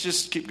 let's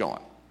just keep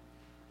going.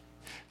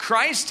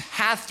 Christ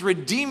hath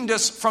redeemed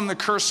us from the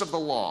curse of the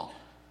law,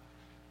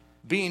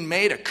 being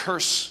made a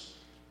curse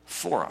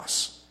for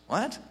us.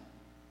 What?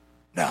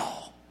 No.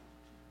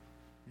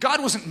 God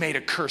wasn't made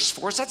a curse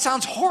for us. That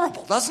sounds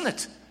horrible, doesn't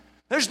it?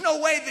 There's no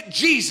way that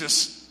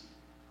Jesus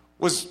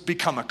was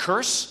become a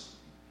curse.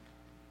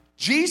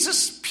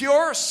 Jesus,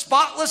 pure,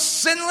 spotless,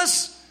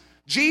 sinless,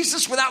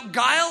 Jesus without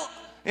guile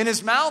in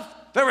his mouth,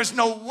 there is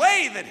no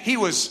way that he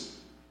was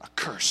a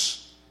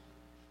curse.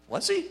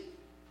 Was he?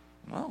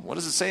 Well, what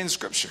does it say in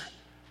Scripture?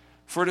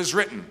 For it is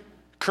written,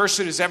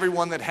 cursed is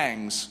everyone that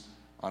hangs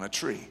on a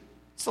tree.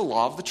 It's the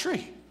law of the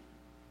tree.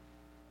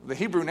 The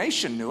Hebrew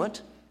nation knew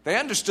it. They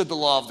understood the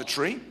law of the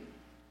tree.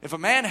 If a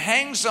man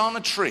hangs on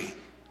a tree,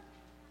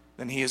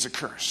 then he is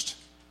accursed.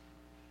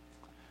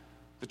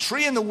 The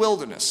tree in the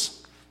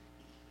wilderness.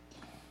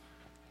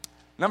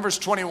 Numbers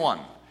 21.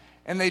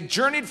 And they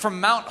journeyed from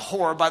Mount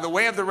Hor by the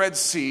way of the Red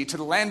Sea to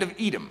the land of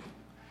Edom.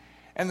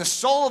 And the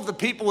soul of the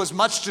people was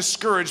much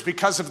discouraged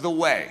because of the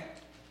way.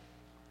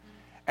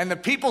 And the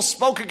people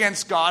spoke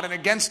against God and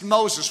against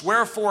Moses.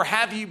 Wherefore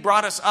have ye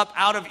brought us up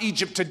out of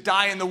Egypt to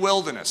die in the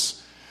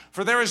wilderness?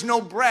 For there is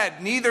no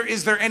bread, neither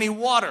is there any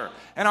water.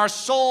 And our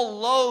soul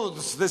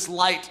loathes this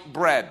light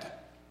bread.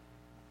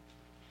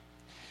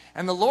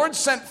 And the Lord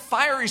sent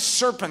fiery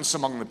serpents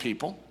among the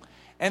people,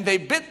 and they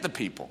bit the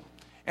people.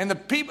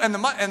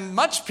 And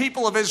much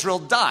people of Israel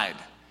died.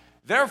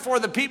 Therefore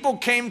the people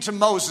came to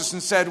Moses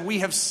and said, We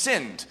have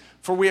sinned,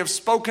 for we have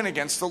spoken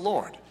against the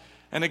Lord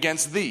and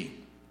against thee.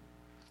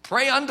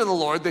 Pray unto the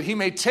Lord that he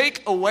may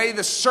take away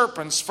the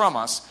serpents from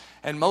us.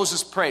 And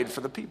Moses prayed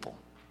for the people.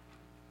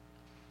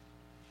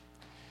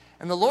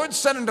 And the Lord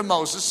said unto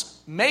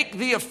Moses, Make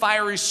thee a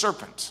fiery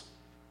serpent.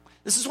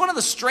 This is one of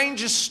the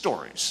strangest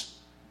stories.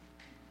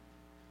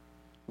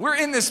 We're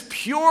in this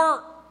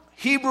pure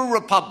Hebrew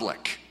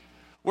republic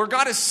where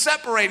God is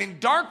separating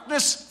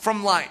darkness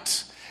from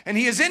light. And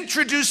he has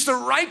introduced the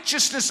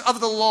righteousness of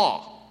the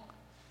law.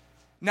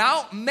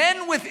 Now,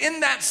 men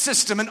within that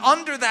system and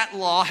under that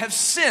law have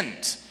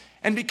sinned.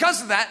 And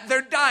because of that,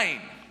 they're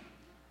dying.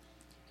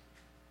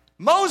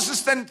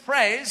 Moses then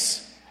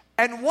prays,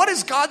 and what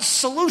is God's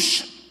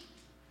solution?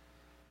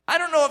 I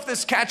don't know if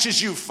this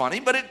catches you funny,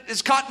 but it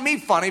has caught me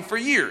funny for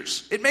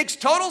years. It makes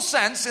total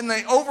sense in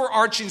the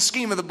overarching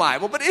scheme of the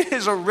Bible, but it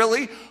is a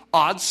really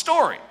odd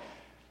story.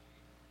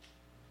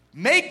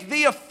 Make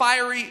thee a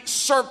fiery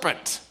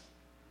serpent.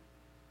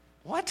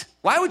 What?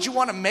 Why would you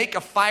want to make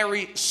a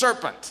fiery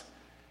serpent?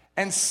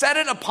 And set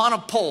it upon a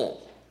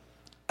pole,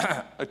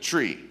 a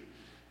tree.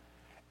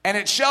 And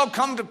it shall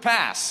come to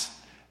pass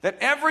that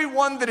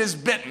everyone that is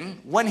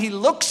bitten, when he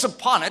looks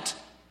upon it,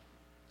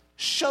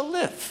 shall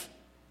live.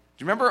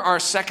 Do you remember our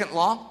second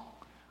law?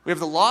 We have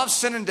the law of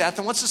sin and death.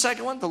 And what's the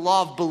second one? The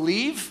law of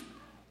believe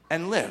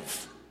and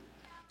live.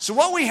 So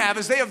what we have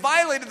is they have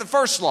violated the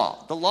first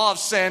law, the law of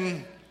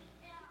sin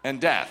and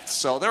death.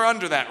 So they're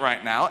under that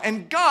right now.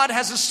 And God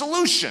has a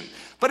solution.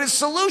 But his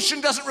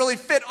solution doesn't really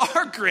fit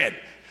our grid.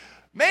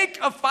 Make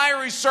a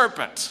fiery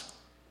serpent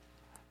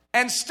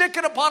and stick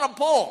it upon a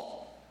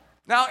pole.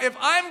 Now, if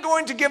I'm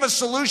going to give a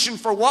solution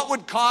for what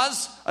would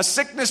cause a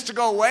sickness to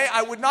go away,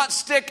 I would not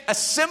stick a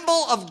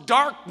symbol of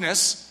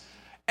darkness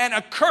and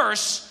a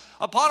curse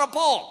upon a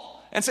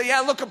pole and say,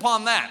 yeah, look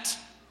upon that.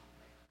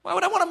 Why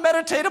would I want to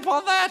meditate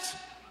upon that?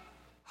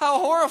 How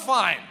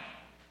horrifying.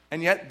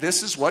 And yet,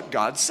 this is what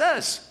God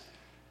says.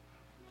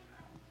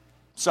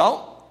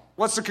 So,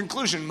 what's the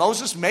conclusion?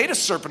 Moses made a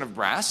serpent of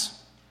brass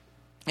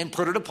and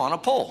put it upon a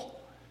pole.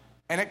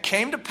 And it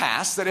came to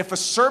pass that if a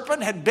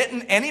serpent had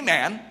bitten any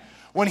man,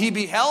 when he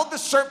beheld the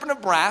serpent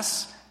of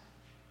brass,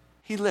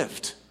 he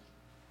lived.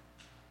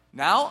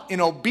 Now, in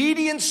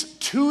obedience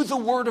to the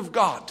word of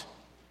God,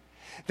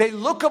 they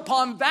look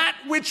upon that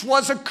which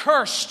was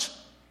accursed.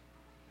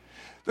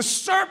 The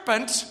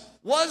serpent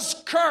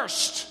was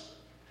cursed.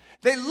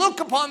 They look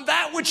upon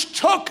that which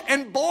took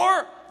and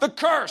bore the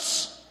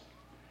curse.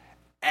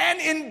 And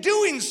in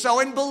doing so,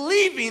 in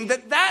believing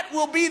that that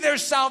will be their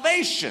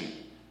salvation,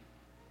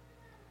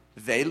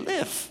 they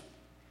live.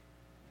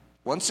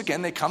 Once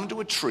again, they come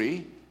to a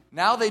tree.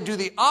 Now they do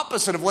the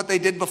opposite of what they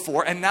did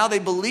before, and now they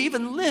believe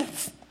and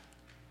live.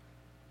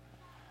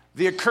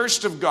 The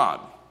accursed of God.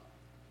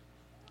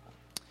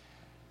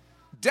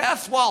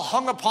 Death while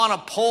hung upon a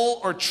pole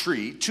or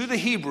tree, to the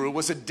Hebrew,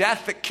 was a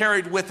death that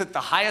carried with it the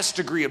highest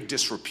degree of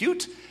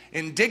disrepute,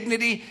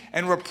 indignity,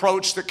 and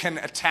reproach that can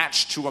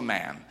attach to a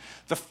man.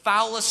 The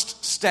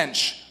foulest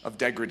stench of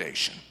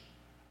degradation.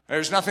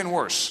 There's nothing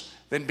worse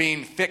than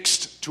being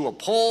fixed to a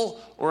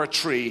pole or a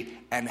tree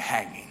and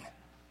hanging.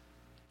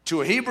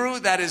 To a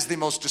Hebrew, that is the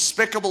most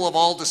despicable of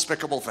all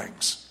despicable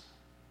things.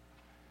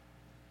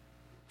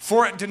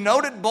 For it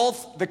denoted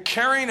both the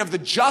carrying of the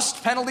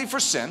just penalty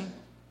for sin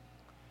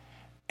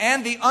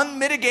and the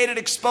unmitigated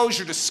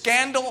exposure to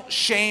scandal,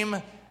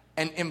 shame,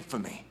 and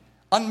infamy.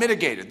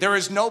 Unmitigated. There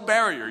is no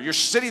barrier. You're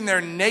sitting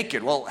there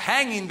naked. Well,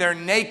 hanging there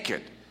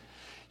naked.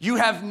 You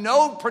have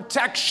no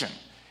protection.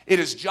 It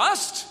is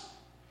just,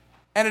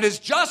 and it is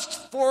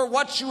just for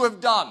what you have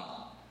done.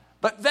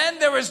 But then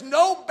there is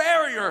no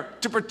barrier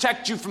to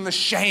protect you from the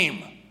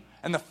shame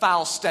and the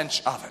foul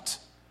stench of it.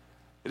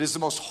 It is the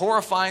most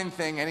horrifying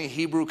thing any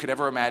Hebrew could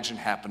ever imagine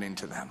happening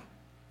to them.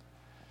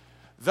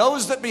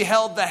 Those that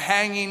beheld the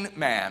hanging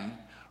man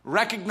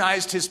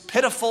recognized his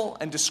pitiful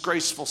and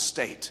disgraceful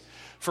state,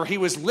 for he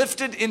was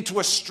lifted into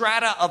a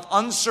strata of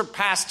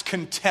unsurpassed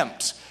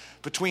contempt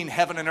between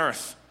heaven and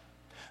earth,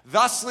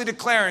 thusly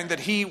declaring that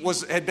he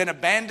had been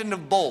abandoned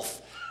of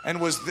both and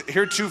was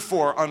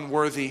heretofore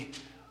unworthy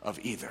of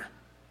either.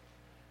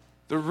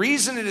 The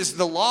reason it is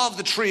the law of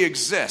the tree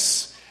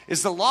exists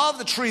is the law of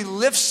the tree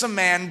lifts a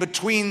man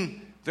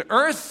between the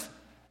earth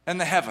and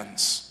the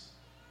heavens.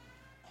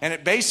 And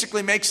it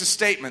basically makes a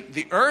statement.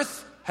 The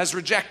earth has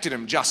rejected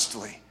him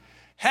justly.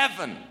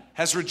 Heaven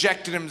has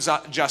rejected him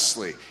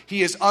justly.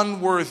 He is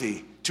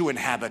unworthy to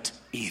inhabit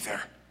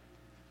either.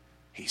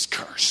 He's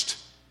cursed.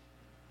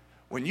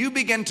 When you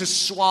begin to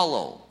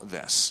swallow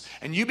this,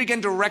 and you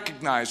begin to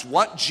recognize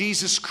what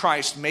Jesus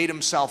Christ made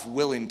himself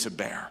willing to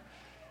bear,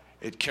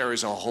 it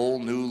carries a whole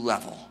new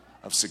level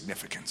of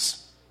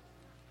significance.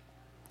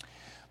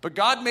 But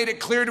God made it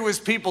clear to his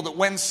people that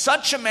when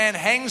such a man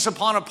hangs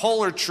upon a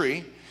pole or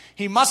tree,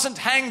 he mustn't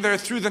hang there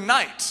through the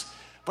night,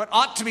 but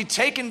ought to be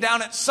taken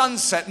down at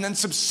sunset and then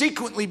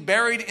subsequently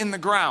buried in the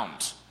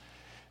ground.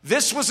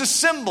 This was a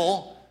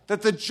symbol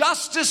that the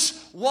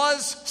justice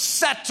was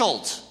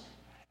settled.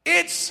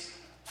 It's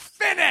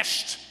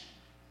finished.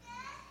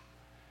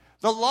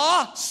 The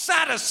law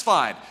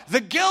satisfied.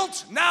 The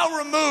guilt now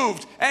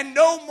removed, and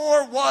no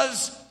more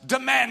was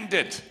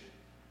demanded.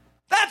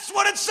 That's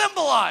what it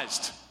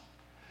symbolized.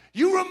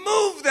 You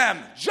remove them.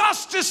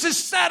 Justice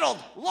is settled.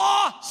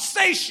 Law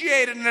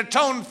satiated and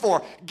atoned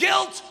for.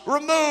 Guilt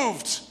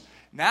removed.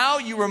 Now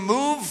you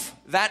remove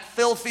that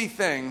filthy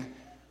thing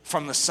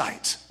from the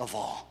sight of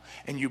all,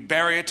 and you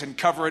bury it and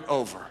cover it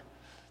over,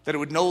 that it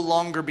would no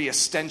longer be a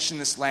stench in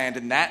this land,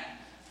 and that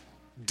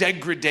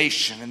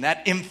degradation and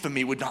that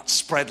infamy would not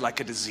spread like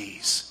a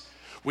disease.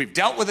 We've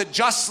dealt with it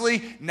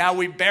justly. Now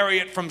we bury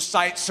it from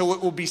sight so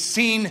it will be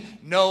seen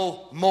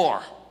no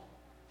more.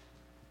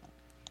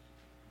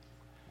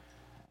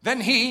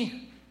 Then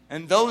he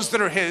and those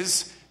that are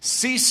his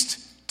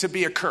ceased to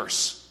be a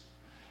curse.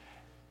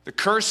 The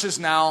curse is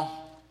now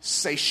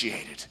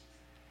satiated.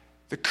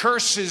 The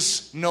curse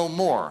is no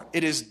more.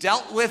 It is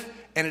dealt with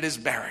and it is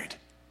buried.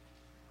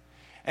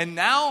 And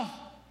now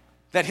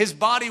that his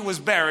body was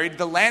buried,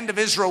 the land of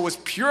Israel was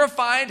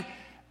purified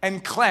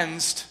and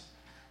cleansed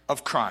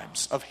of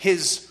crimes, of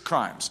his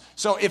crimes.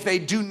 So if they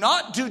do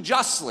not do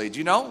justly, do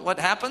you know what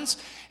happens?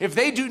 If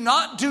they do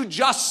not do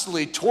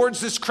justly towards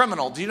this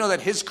criminal, do you know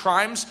that his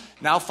crimes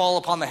now fall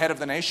upon the head of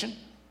the nation?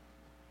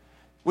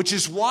 Which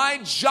is why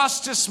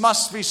justice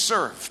must be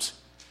served.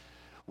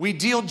 We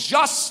deal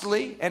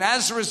justly, and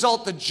as a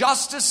result, the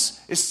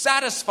justice is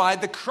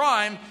satisfied, the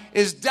crime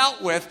is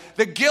dealt with,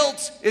 the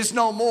guilt is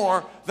no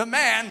more, the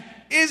man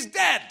is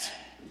dead.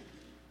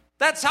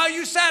 That's how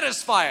you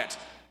satisfy it.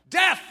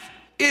 Death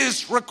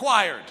is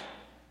required.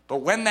 But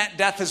when that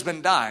death has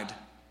been died,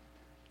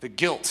 the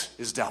guilt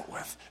is dealt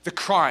with. The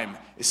crime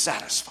is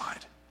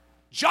satisfied.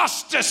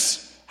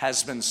 Justice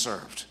has been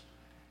served.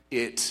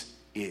 It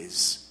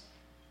is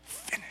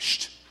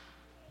finished.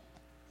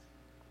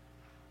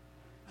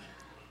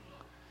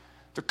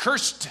 The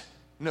cursed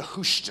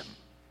Nehushtan.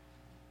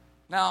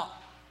 Now,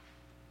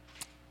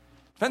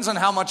 depends on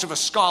how much of a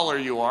scholar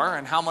you are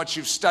and how much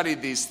you've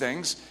studied these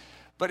things.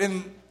 But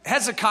in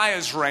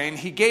Hezekiah's reign,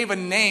 he gave a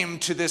name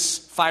to this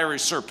fiery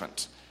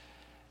serpent.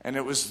 And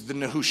it was the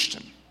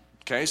Nehushtan.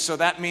 Okay, so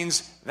that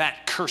means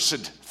that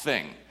cursed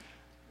thing.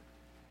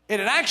 It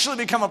had actually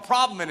become a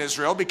problem in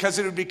Israel because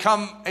it had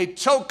become a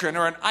token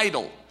or an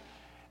idol.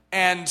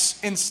 And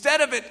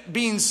instead of it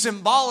being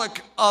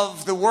symbolic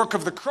of the work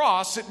of the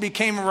cross, it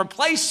became a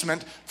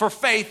replacement for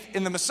faith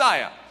in the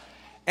Messiah.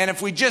 And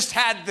if we just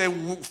had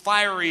the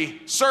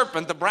fiery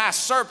serpent, the brass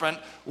serpent,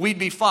 we'd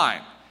be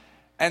fine.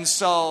 And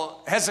so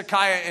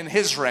Hezekiah in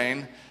his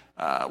reign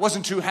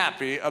wasn't too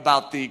happy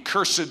about the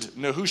cursed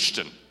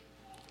Nehushtan,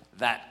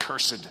 that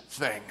cursed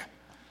thing.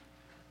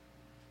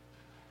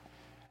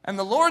 And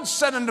the Lord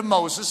said unto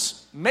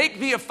Moses, make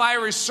thee a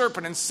fiery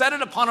serpent and set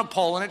it upon a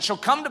pole, and it shall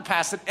come to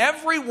pass that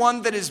every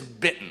one that is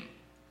bitten,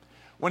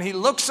 when he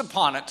looks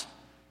upon it,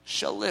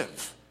 shall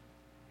live.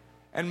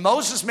 And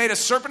Moses made a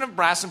serpent of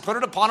brass and put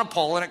it upon a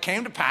pole, and it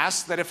came to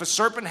pass that if a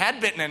serpent had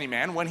bitten any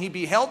man, when he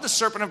beheld the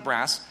serpent of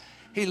brass,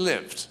 he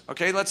lived.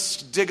 Okay,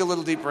 let's dig a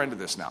little deeper into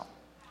this now.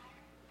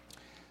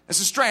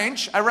 This is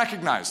strange. I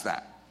recognize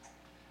that.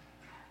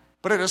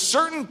 But at a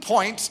certain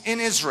point in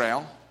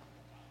Israel,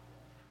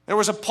 there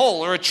was a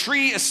pole or a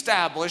tree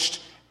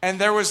established, and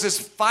there was this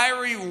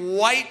fiery,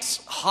 white,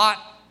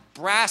 hot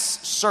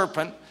brass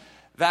serpent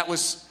that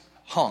was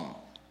hung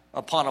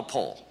upon a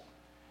pole.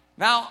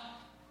 Now,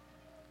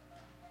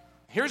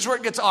 here's where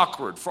it gets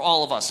awkward for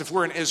all of us if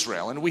we're in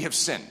Israel and we have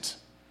sinned.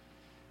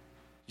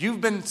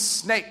 You've been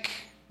snake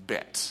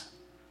bit.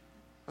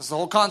 That's the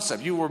whole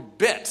concept. You were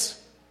bit.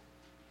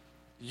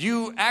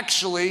 You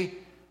actually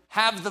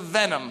have the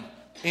venom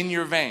in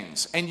your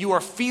veins, and you are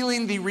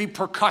feeling the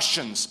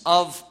repercussions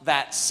of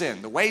that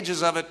sin. The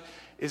wages of it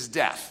is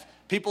death.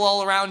 People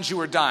all around you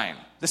are dying.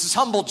 This has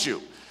humbled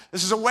you.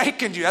 This has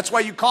awakened you. That's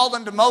why you called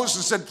unto Moses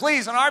and said,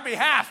 please, on our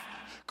behalf,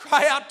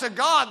 cry out to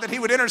God that he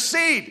would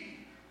intercede.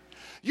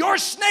 You're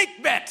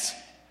snake bit.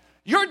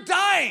 You're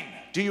dying.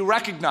 Do you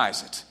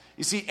recognize it?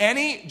 You see,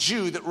 any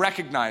Jew that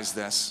recognized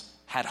this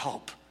had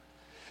hope.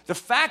 The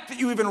fact that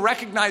you even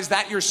recognize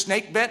that you're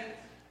snake bit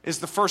is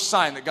the first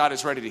sign that God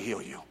is ready to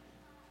heal you.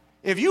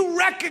 If you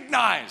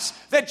recognize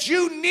that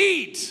you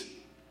need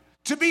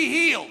to be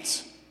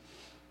healed,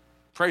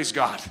 praise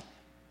God.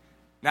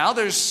 Now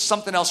there's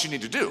something else you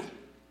need to do.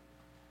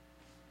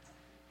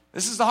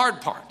 This is the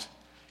hard part.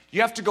 You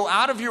have to go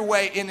out of your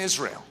way in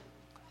Israel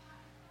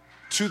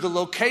to the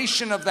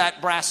location of that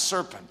brass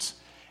serpent,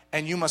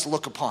 and you must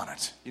look upon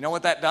it. You know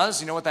what that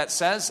does? You know what that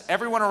says?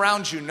 Everyone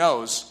around you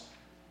knows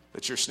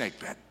that you're snake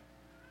bit.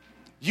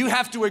 You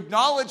have to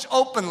acknowledge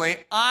openly,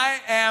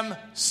 I am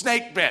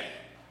snake bit.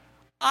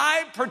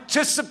 I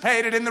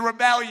participated in the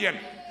rebellion.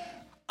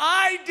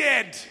 I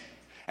did.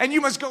 And you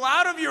must go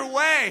out of your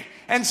way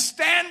and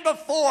stand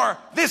before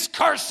this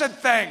cursed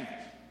thing.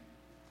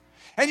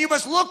 And you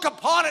must look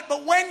upon it.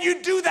 But when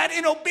you do that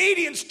in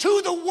obedience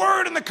to the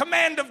word and the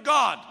command of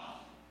God,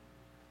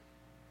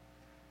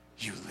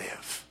 you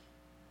live.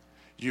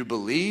 You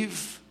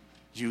believe,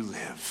 you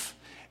live.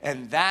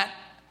 And that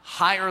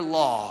higher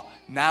law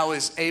now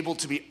is able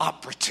to be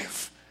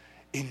operative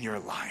in your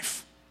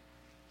life.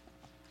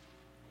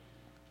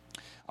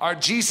 Our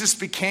Jesus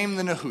became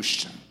the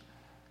Nehushtan,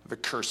 the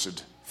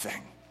cursed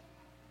thing.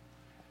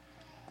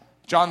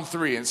 John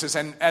 3, and it says,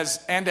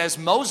 and as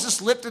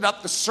Moses lifted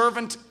up the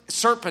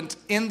serpent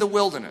in the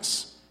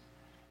wilderness,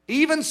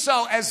 even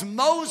so as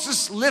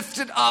Moses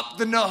lifted up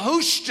the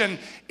Nehushtan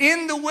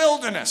in the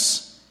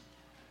wilderness,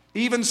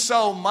 even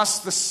so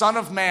must the Son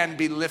of Man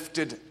be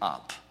lifted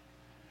up,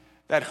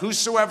 that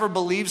whosoever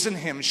believes in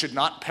him should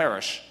not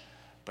perish,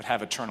 but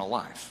have eternal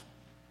life.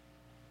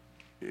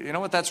 You know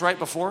what that's right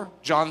before?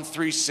 John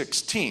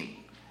 3:16.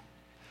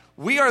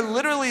 We are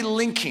literally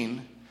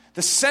linking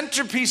the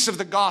centerpiece of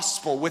the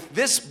gospel with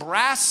this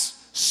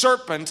brass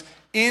serpent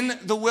in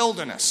the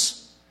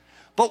wilderness.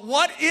 But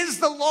what is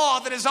the law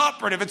that is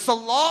operative? It's the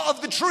law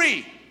of the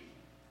tree.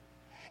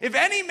 If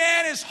any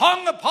man is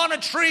hung upon a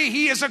tree,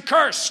 he is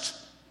accursed.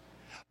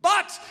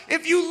 But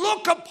if you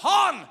look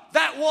upon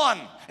that one,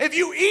 if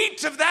you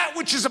eat of that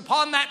which is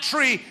upon that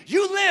tree,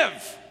 you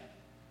live.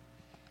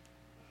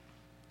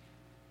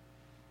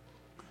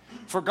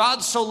 For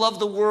God so loved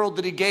the world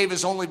that he gave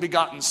his only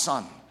begotten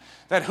Son,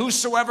 that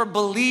whosoever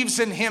believes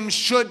in him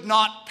should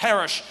not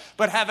perish,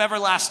 but have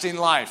everlasting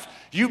life.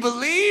 You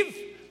believe,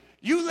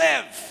 you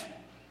live.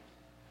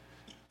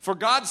 For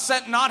God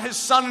sent not his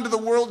Son into the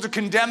world to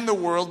condemn the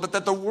world, but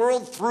that the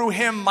world through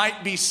him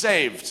might be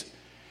saved.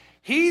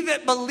 He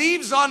that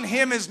believes on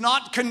him is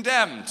not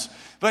condemned,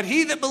 but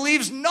he that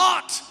believes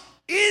not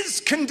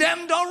is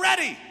condemned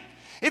already.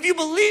 If you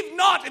believe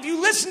not, if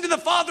you listen to the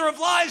father of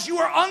lies, you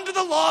are under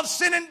the law of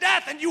sin and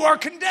death, and you are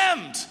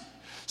condemned.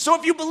 So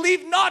if you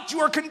believe not, you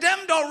are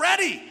condemned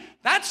already.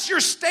 That's your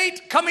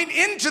state coming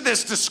into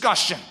this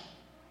discussion.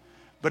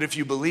 But if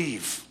you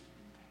believe,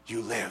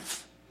 you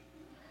live.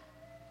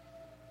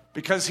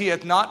 Because he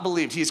hath not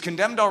believed. He is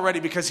condemned already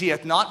because he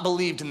hath not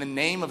believed in the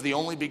name of the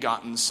only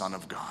begotten Son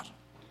of God.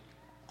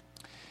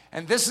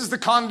 And this is the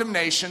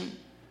condemnation,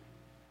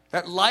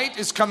 that light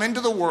is come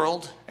into the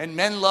world, and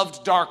men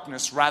loved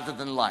darkness rather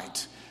than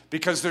light,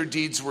 because their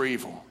deeds were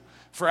evil.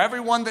 For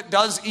everyone that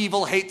does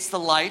evil hates the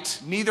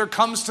light, neither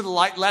comes to the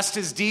light, lest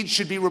his deeds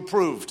should be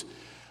reproved.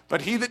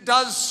 But he that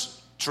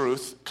does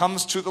truth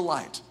comes to the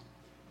light,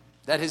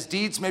 that his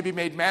deeds may be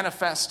made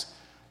manifest,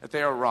 that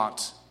they are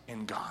wrought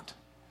in God.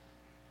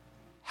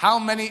 How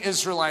many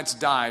Israelites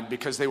died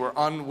because they were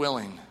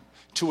unwilling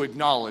to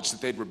acknowledge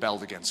that they'd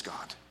rebelled against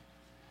God?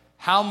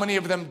 How many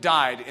of them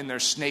died in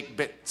their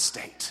snake-bit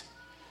state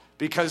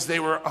because they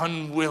were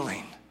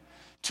unwilling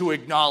to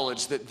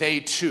acknowledge that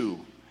they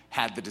too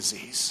had the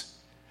disease,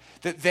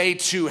 that they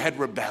too had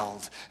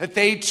rebelled, that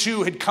they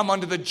too had come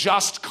under the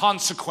just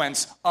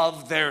consequence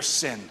of their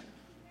sin?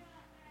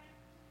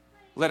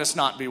 Let us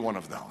not be one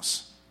of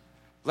those.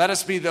 Let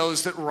us be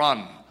those that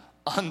run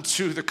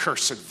unto the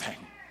cursed thing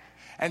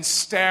and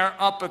stare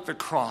up at the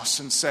cross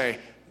and say,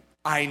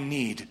 I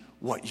need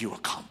what you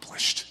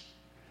accomplished.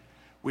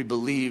 We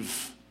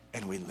believe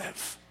and we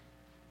live.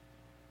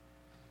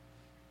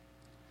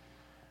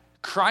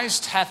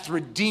 Christ hath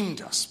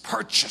redeemed us,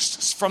 purchased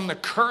us from the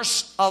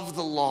curse of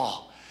the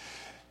law.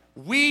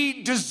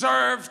 We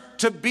deserve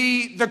to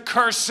be the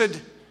cursed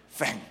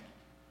thing.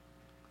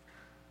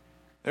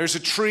 There's a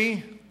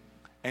tree,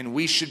 and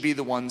we should be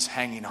the ones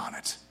hanging on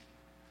it.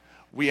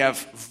 We have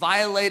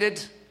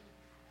violated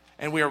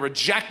and we are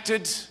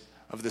rejected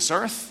of this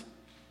earth,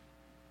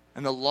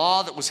 and the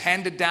law that was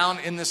handed down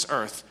in this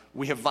earth,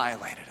 we have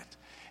violated it.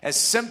 As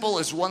simple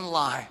as one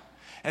lie,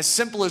 as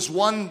simple as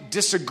one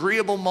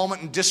disagreeable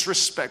moment and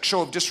disrespect,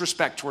 show of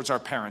disrespect towards our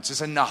parents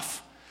is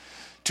enough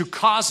to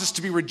cause us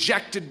to be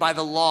rejected by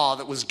the law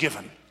that was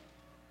given.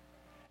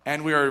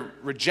 And we are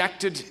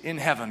rejected in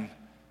heaven,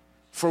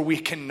 for we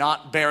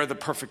cannot bear the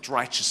perfect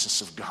righteousness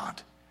of God.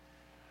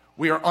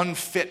 We are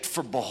unfit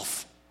for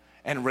both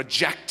and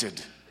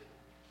rejected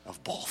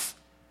of both.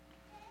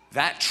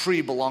 That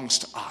tree belongs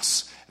to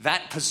us.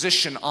 That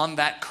position on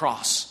that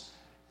cross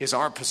is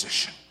our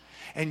position.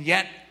 And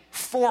yet,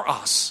 for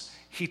us,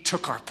 he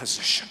took our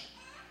position.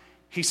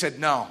 He said,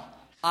 no,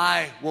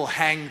 I will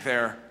hang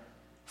there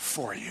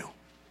for you.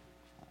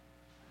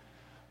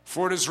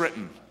 For it is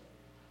written,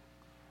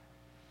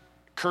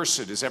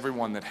 cursed is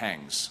everyone that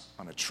hangs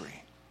on a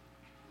tree.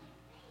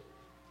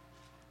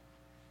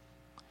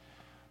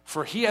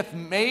 For he hath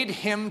made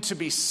him to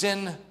be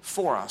sin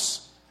for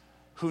us,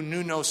 who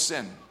knew no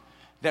sin,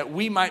 that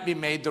we might be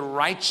made the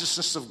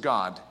righteousness of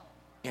God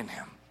in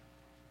him.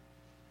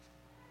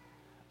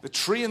 The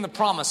tree in the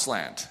promised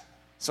land.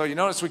 So you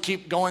notice we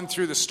keep going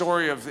through the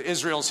story of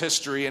Israel's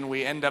history and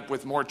we end up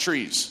with more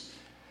trees.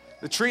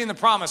 The tree in the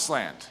promised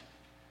land.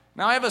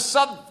 Now I have a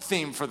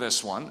sub-theme for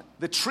this one.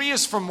 The tree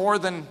is for more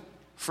than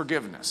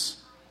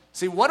forgiveness.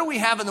 See, what do we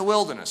have in the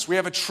wilderness? We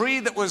have a tree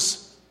that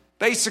was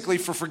basically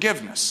for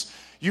forgiveness.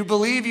 You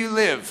believe, you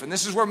live. And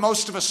this is where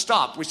most of us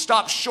stop. We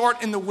stop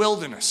short in the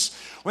wilderness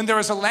when there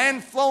is a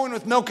land flowing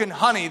with milk and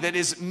honey that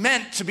is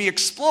meant to be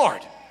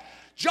explored.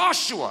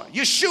 Joshua,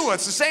 Yeshua,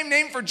 it's the same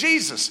name for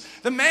Jesus.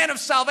 The man of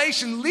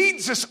salvation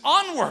leads us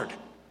onward.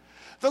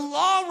 The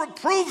law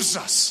reproves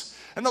us,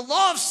 and the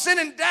law of sin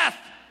and death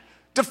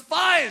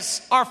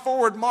defies our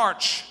forward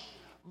march.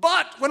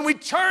 But when we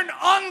turn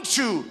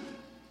unto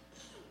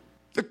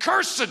the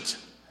cursed,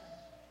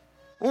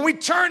 when we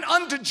turn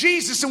unto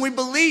Jesus and we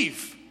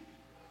believe,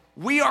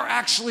 we are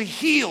actually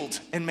healed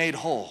and made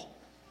whole.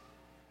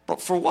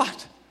 But for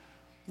what?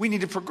 We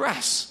need to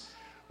progress.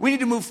 We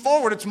need to move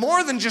forward. It's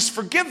more than just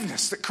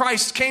forgiveness that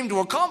Christ came to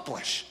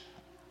accomplish.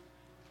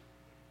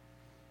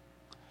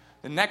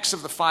 The next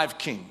of the 5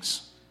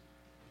 kings.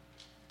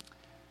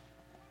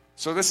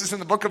 So this is in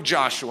the book of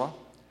Joshua.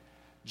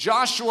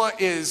 Joshua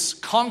is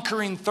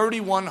conquering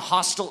 31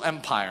 hostile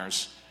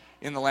empires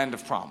in the land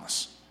of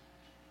promise,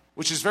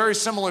 which is very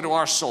similar to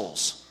our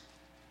souls.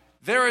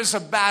 There is a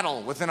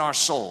battle within our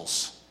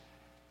souls.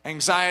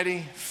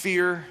 Anxiety,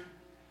 fear,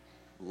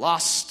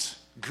 lust,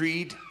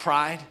 greed,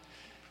 pride.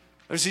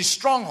 There's these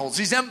strongholds,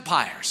 these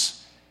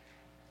empires.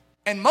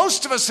 And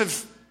most of us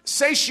have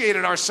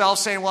satiated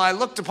ourselves saying, well, I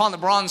looked upon the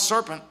bronze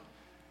serpent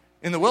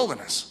in the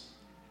wilderness.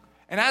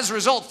 And as a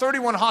result,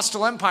 31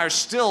 hostile empires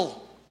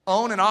still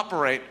own and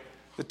operate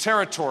the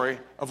territory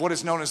of what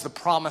is known as the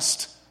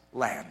promised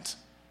land.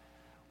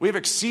 We have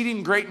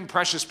exceeding great and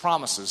precious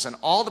promises, and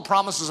all the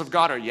promises of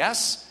God are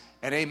yes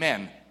and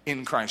amen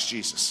in Christ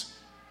Jesus.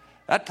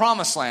 That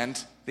promised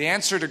land, the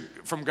answer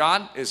from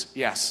God is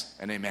yes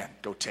and amen.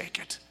 Go take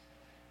it.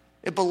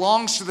 It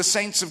belongs to the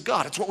saints of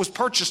God. It's what was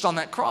purchased on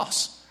that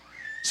cross.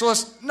 So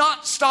let's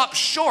not stop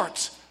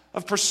short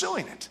of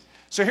pursuing it.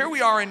 So here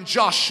we are in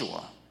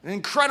Joshua, an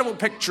incredible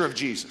picture of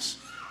Jesus.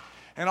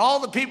 And all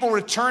the people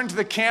returned to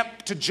the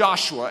camp to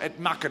Joshua at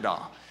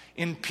Makkedah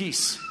in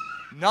peace.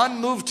 None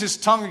moved his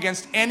tongue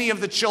against any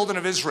of the children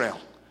of Israel.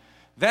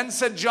 Then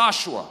said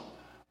Joshua,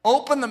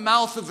 open the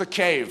mouth of the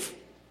cave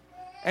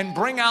and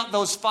bring out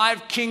those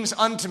 5 kings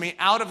unto me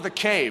out of the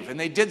cave. And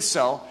they did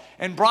so,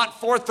 and brought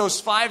forth those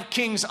 5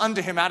 kings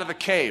unto him out of the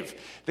cave.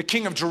 The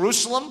king of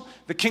Jerusalem,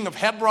 the king of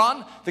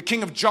Hebron, the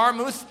king of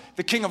Jarmuth,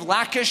 the king of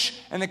Lachish,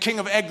 and the king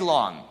of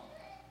Eglon.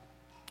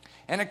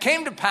 And it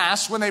came to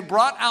pass, when they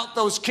brought out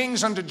those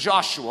kings unto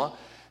Joshua,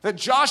 that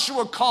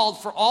Joshua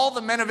called for all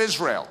the men of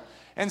Israel,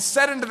 and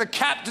said unto the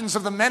captains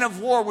of the men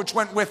of war which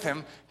went with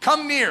him,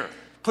 come near,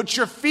 put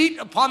your feet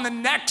upon the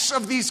necks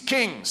of these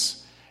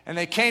kings. And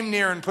they came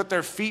near and put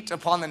their feet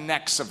upon the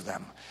necks of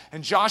them.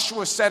 And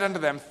Joshua said unto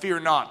them, fear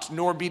not,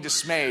 nor be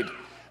dismayed.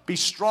 Be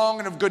strong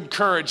and of good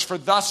courage, for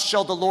thus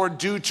shall the Lord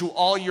do to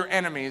all your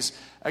enemies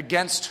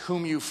against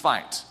whom you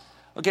fight.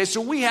 Okay,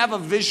 so we have a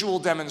visual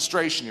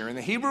demonstration here. In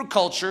the Hebrew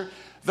culture,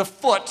 the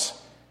foot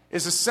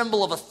is a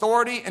symbol of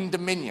authority and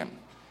dominion.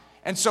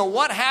 And so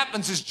what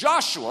happens is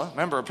Joshua,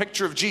 remember a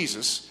picture of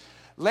Jesus,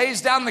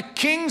 lays down the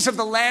kings of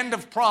the land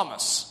of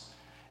promise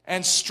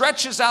and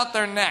stretches out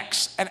their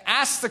necks and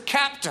asks the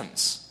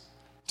captains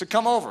to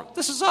come over.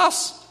 This is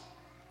us.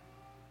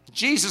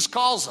 Jesus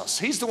calls us.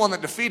 He's the one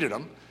that defeated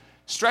them.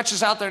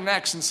 Stretches out their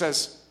necks and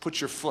says,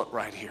 put your foot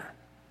right here.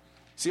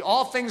 See,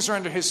 all things are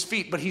under his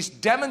feet, but he's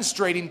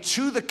demonstrating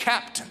to the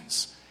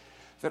captains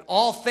that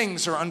all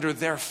things are under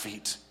their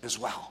feet as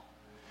well.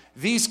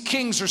 These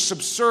kings are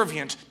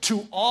subservient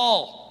to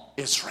all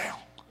Israel.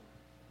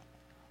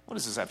 What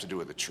does this have to do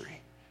with the tree?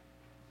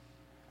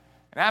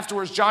 And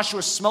afterwards,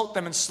 Joshua smote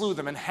them and slew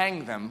them and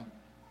hanged them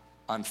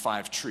on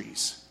 5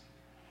 trees.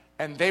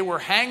 And they were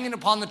hanging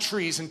upon the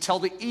trees until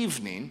the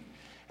evening.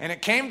 And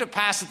it came to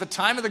pass at the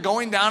time of the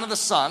going down of the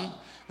sun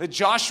that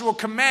Joshua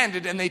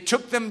commanded, and they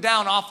took them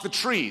down off the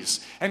trees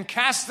and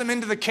cast them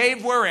into the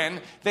cave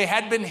wherein they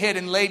had been hid,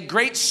 and laid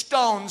great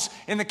stones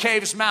in the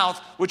cave's mouth,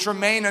 which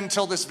remain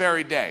until this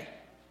very day.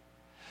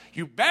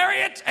 You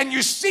bury it and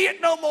you see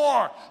it no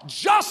more.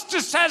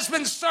 Justice has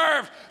been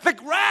served. The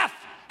wrath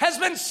has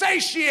been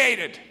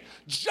satiated.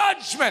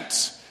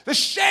 Judgment, the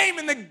shame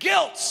and the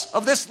guilt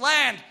of this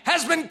land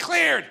has been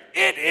cleared.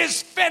 It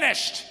is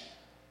finished.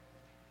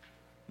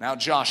 Now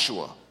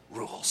Joshua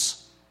rules.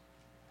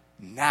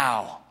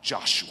 Now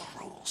Joshua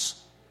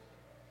rules.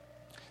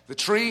 The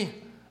tree,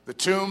 the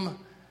tomb,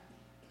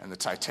 and the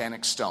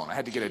Titanic stone. I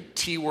had to get a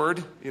T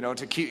word,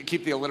 to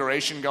keep the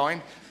alliteration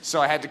going. So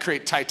I had to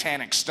create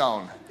Titanic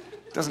stone.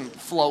 It doesn't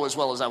flow as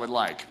well as I would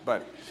like,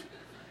 but...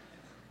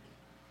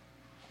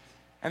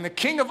 And the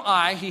king of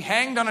Ai, he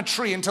hanged on a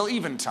tree until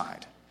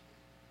eventide.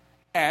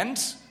 And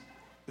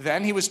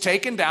then he was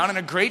taken down in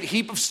a great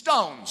heap of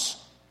stones.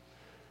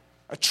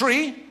 A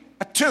tree,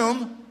 a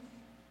tomb,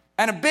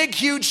 and a big,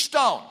 huge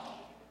stone.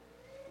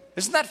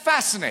 Isn't that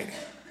fascinating?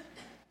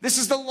 This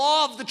is the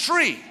law of the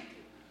tree.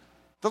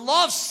 The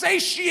law of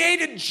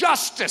satiated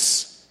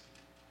justice.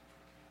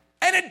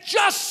 And it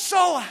just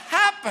so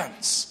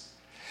happens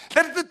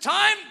that at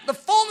the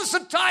fullness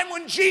of time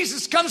when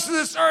Jesus comes to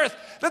this earth,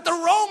 that the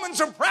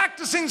Romans are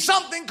practicing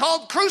something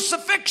called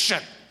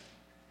crucifixion.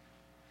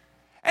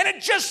 And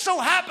it just so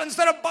happens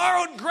that a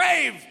borrowed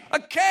grave, a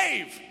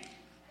cave,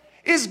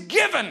 is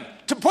given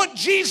to put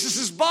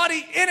Jesus'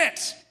 body in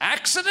it.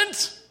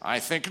 Accident? I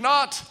think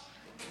not.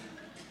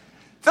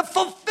 The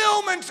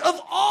fulfillment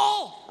of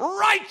all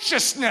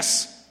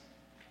righteousness.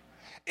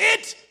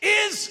 It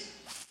is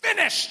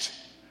finished.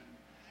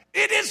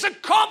 It is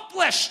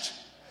accomplished.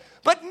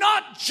 But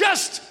not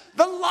just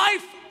the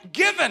life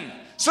given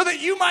so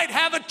that you might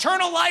have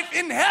eternal life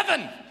in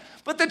heaven,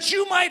 but that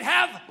you might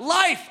have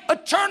life,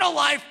 eternal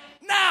life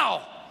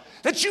now.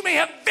 That you may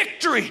have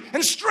victory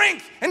and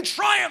strength and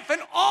triumph in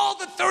all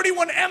the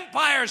 31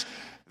 empires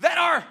that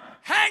are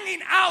hanging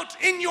out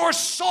in your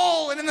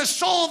soul and in the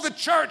soul of the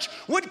church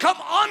would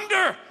come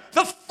under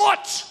the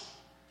foot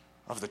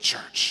of the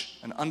church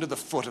and under the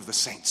foot of the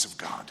saints of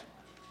God.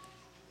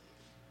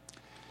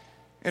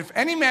 If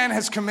any man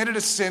has committed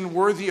a sin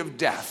worthy of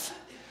death,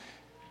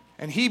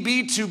 and he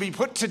be to be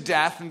put to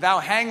death, and thou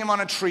hang him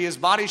on a tree, his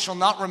body shall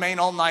not remain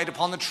all night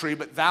upon the tree,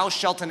 but thou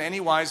shalt in any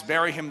wise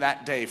bury him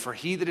that day. For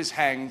he that is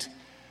hanged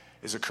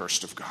is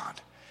accursed of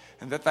God.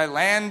 And that thy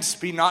land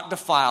be not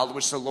defiled,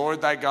 which the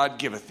Lord thy God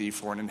giveth thee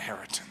for an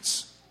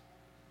inheritance.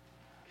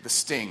 The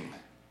sting.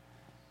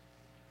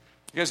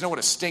 You guys know what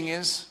a sting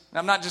is? Now,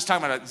 I'm not just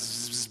talking about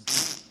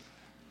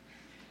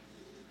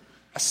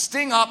a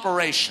sting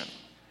operation.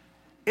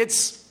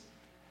 It's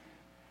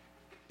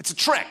a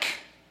trick.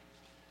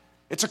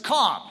 It's a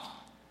con.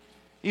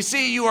 You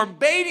see, you are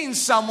baiting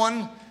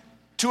someone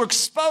to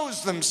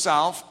expose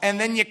themselves, and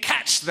then you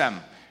catch them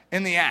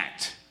in the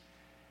act.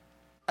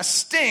 A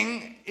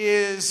sting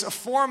is a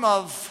form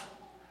of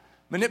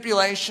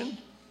manipulation.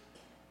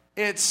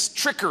 It's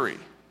trickery.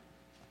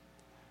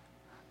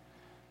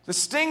 The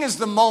sting is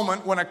the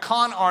moment when a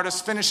con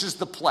artist finishes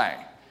the play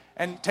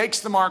and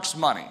takes the mark's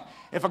money.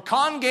 If a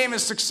con game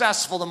is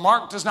successful, the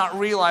mark does not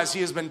realize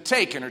he has been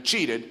taken or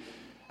cheated,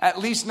 at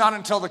least not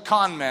until the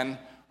con men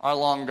are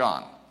long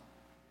gone.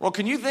 Well,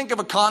 can you think of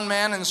a con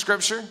man in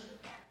Scripture?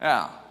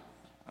 Yeah,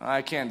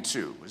 I can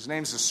too. His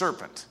name's the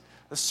serpent.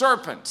 The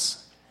serpent,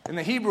 in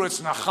the Hebrew,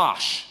 it's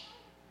Nachash.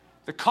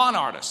 The con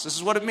artist, this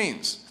is what it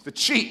means. The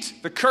cheat,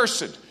 the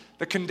cursed,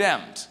 the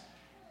condemned.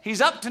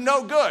 He's up to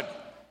no good.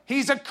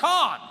 He's a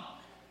con.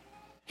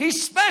 He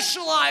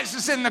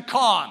specializes in the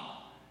con.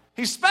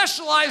 He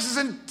specializes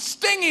in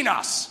stinging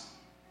us,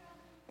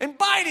 in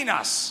biting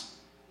us,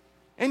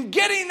 in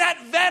getting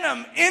that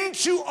venom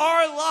into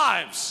our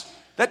lives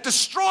that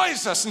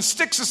destroys us and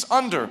sticks us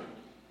under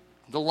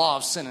the law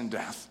of sin and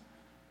death.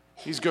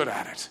 He's good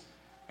at it.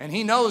 And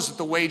he knows that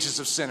the wages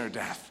of sin are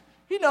death.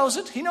 He knows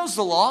it. He knows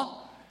the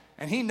law.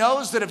 And he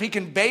knows that if he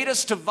can bait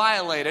us to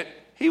violate it,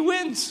 he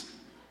wins.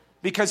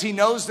 Because he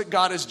knows that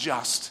God is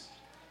just.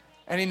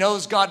 And he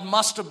knows God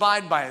must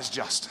abide by his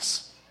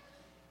justice.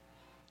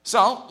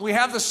 So, we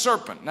have the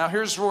serpent. Now,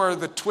 here's where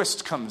the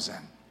twist comes in.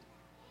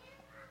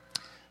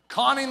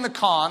 Conning the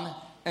con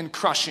and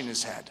crushing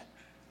his head.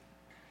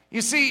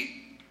 You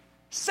see,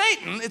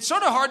 Satan, it's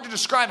sort of hard to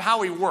describe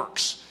how he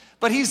works,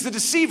 but he's the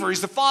deceiver. He's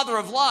the father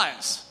of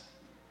lies.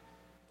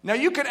 Now,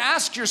 you could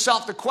ask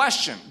yourself the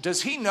question,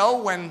 does he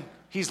know when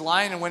he's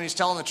lying and when he's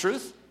telling the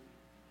truth?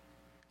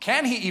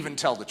 Can he even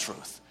tell the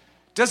truth?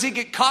 Does he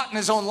get caught in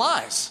his own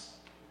lies?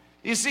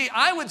 You see,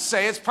 I would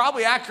say it's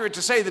probably accurate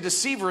to say the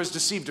deceiver has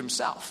deceived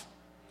himself.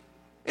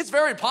 It's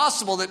very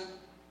possible that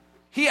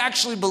he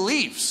actually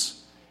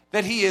believes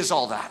that he is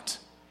all that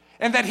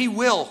and that he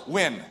will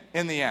win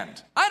in the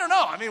end. I don't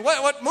know. I mean,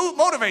 what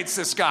motivates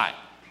this guy?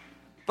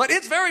 But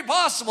it's very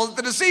possible that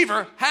the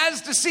deceiver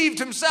has deceived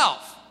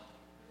himself.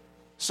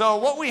 So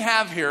what we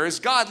have here is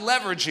God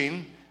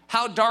leveraging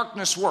how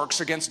darkness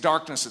works against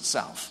darkness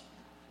itself.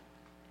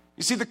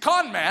 You see, the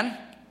con man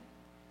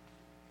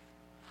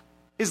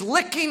is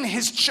licking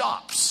his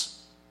chops.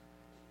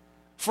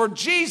 For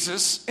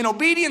Jesus, in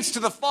obedience to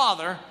the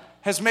Father,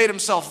 has made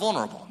himself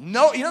vulnerable.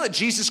 No, you know that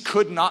Jesus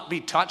could not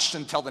be touched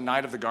until the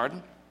night of the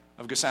Garden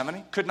of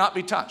Gethsemane? Could not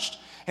be touched.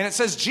 And it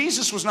says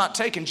Jesus was not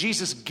taken.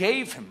 Jesus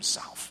gave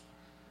himself.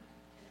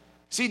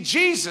 See,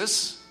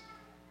 Jesus,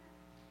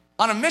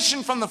 on a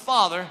mission from the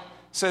Father,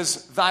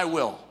 says, thy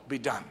will be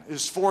done. It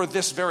is for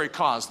this very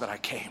cause that I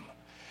came.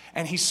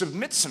 And he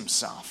submits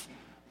himself.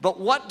 But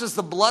what does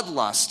the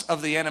bloodlust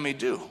of the enemy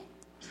do?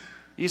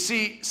 You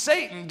see,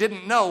 Satan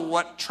didn't know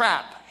what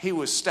trap he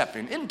was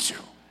stepping into.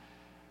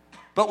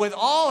 But with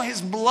all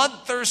his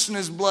bloodthirst and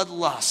his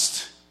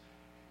bloodlust,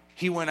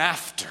 he went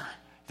after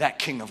that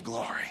King of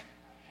Glory.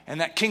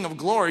 And that King of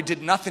Glory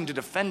did nothing to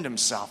defend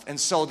himself. And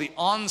so the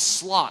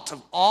onslaught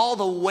of all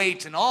the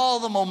weight and all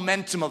the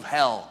momentum of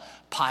hell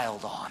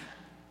piled on.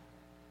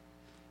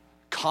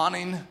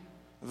 Conning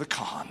the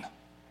con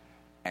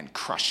and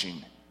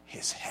crushing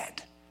his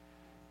head.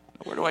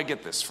 Where do I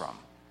get this from?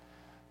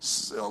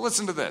 So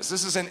listen to this.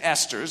 This is in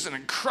Esther. It's an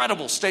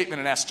incredible statement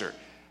in Esther.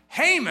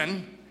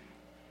 Haman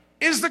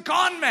is the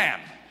con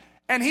man.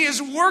 And he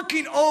is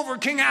working over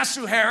King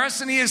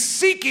Ahasuerus, and he is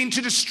seeking to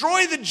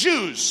destroy the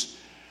Jews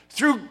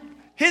through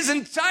his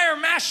entire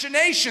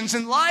machinations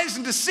and lies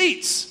and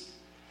deceits.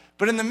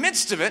 But in the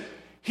midst of it,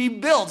 he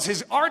builds,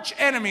 his arch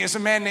enemy is a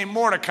man named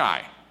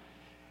Mordecai.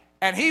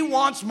 And he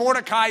wants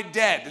Mordecai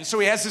dead. And so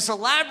he has this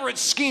elaborate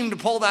scheme to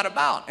pull that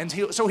about. And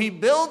so he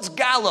builds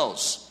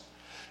gallows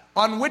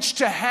on which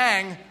to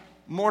hang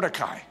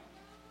Mordecai.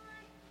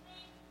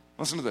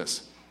 Listen to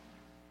this.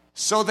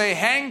 So they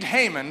hanged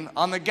Haman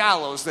on the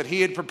gallows that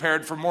he had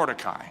prepared for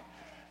Mordecai.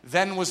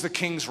 Then was the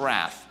king's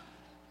wrath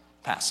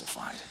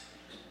pacified.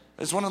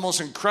 It's one of the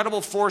most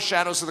incredible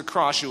foreshadows of the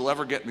cross you'll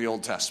ever get in the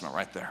Old Testament,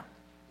 right there.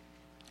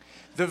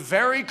 The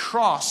very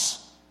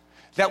cross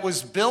that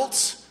was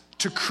built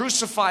to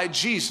crucify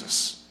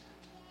Jesus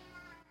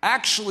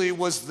actually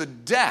was the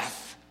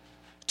death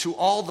to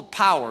all the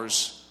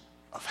powers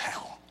of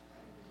hell.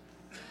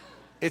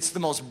 It's the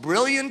most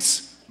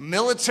brilliant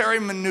military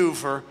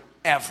maneuver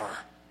ever.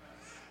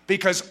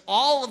 Because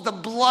all of the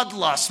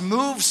bloodlust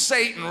moved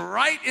Satan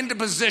right into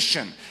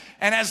position.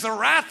 And as the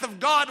wrath of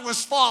God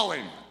was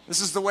falling,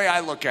 this is the way I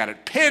look at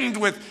it, pinned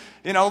with,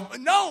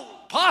 no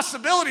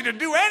possibility to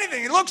do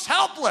anything. He looks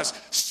helpless.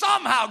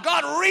 Somehow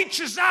God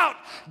reaches out,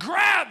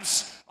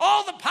 grabs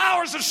all the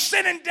powers of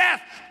sin and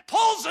death,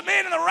 pulls them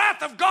in, and the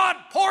wrath of God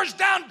pours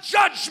down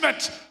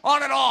judgment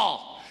on it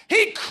all.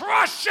 He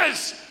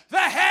crushes the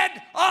head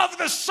of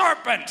the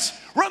serpent,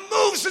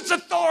 removes its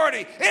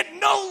authority. It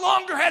no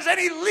longer has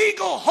any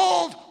legal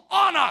hold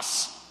on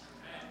us.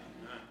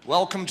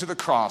 Welcome to the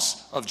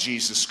cross of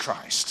Jesus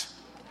Christ.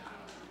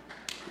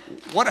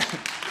 What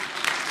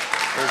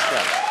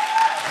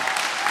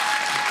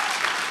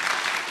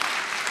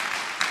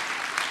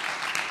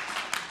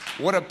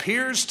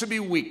appears to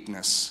be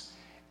weakness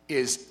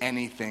is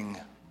anything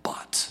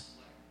but.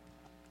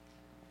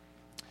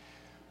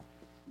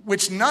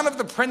 Which none of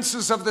the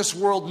princes of this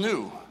world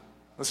knew.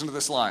 Listen to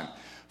this line.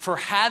 For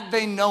had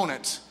they known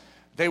it,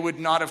 they would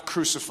not have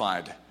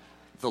crucified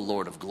the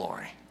Lord of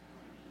glory.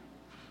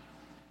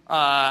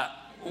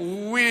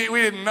 We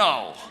didn't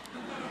know.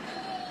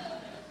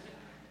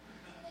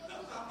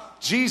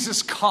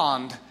 Jesus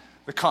conned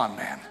the con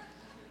man.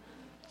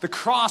 The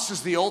cross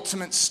is the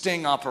ultimate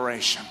sting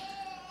operation.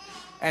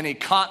 And he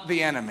caught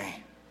the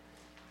enemy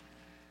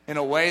in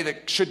a way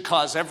that should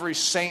cause every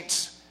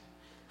saint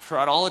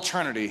throughout all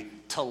eternity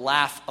to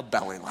laugh a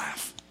belly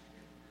laugh.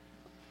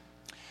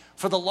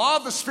 For the law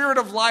of the Spirit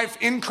of life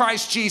in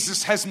Christ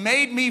Jesus has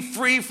made me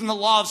free from the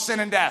law of sin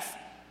and death.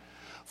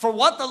 For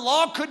what the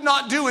law could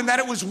not do, in that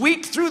it was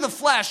weak through the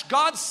flesh,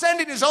 God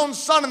sending his own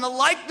Son in the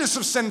likeness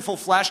of sinful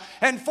flesh,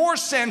 and for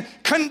sin,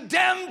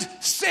 condemned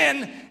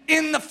sin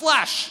in the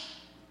flesh.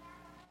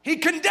 He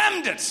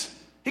condemned it.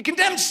 He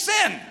condemned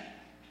sin.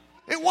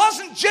 It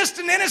wasn't just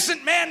an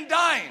innocent man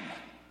dying.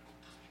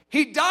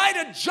 He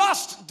died a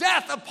just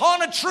death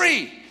upon a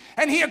tree.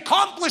 And he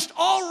accomplished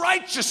all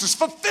righteousness,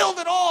 fulfilled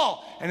it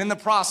all, and in the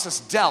process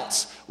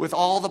dealt with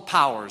all the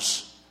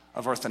powers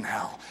of earth and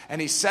hell.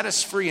 And he set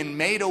us free and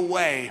made a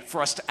way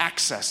for us to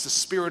access the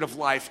Spirit of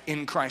life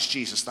in Christ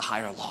Jesus, the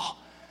higher law.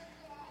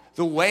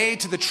 The way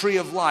to the tree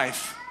of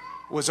life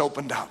was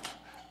opened up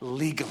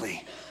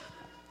legally.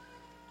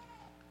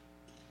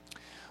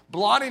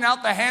 Blotting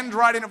out the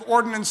handwriting of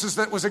ordinances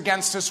that was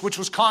against us, which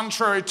was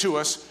contrary to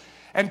us,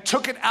 and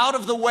took it out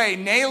of the way,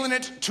 nailing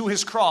it to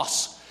his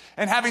cross.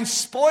 And having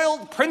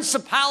spoiled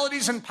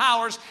principalities and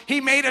powers,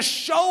 he made a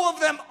show of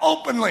them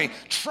openly,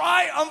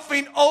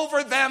 triumphing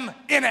over them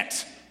in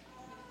it.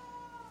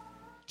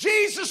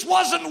 Jesus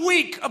wasn't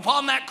weak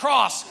upon that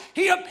cross.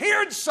 He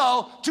appeared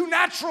so to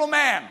natural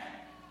man.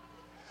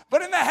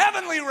 But in the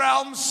heavenly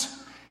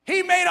realms,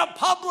 he made a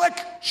public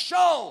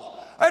show,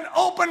 an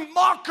open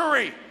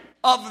mockery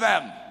of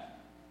them.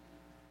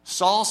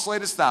 Saul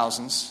slayed his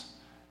thousands,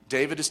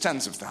 David his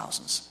tens of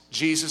thousands,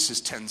 Jesus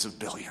his tens of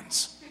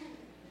billions.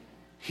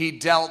 He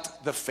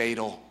dealt the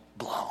fatal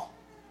blow.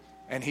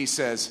 And he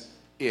says,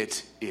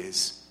 it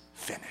is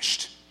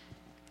finished.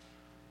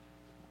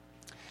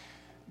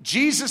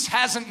 Jesus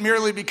hasn't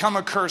merely become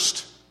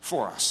accursed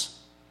for us.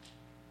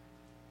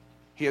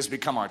 He has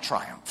become our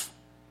triumph.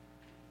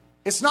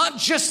 It's not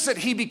just that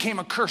he became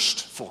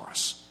accursed for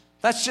us.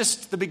 That's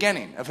just the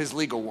beginning of his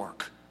legal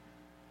work.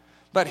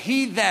 But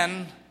he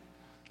then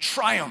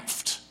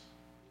triumphed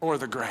o'er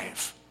the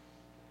grave,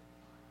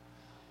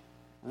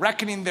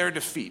 reckoning their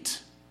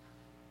defeat.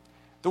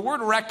 The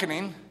word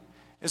reckoning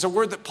is a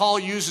word that Paul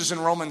uses in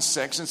Romans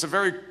 6, and it's a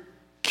very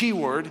key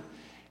word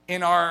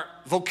in our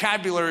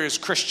vocabulary as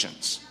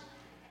Christians.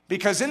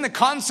 Because in the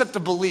concept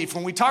of belief,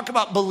 when we talk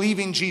about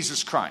believing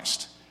Jesus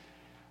Christ,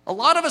 a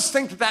lot of us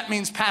think that that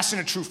means passing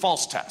a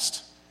true-false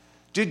test.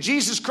 Did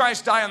Jesus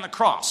Christ die on the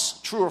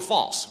cross? True or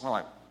false? We're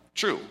like,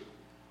 true.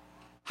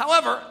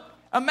 However,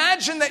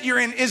 imagine that you're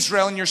in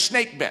Israel and you're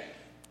snake bit.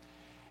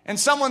 And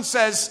someone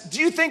says,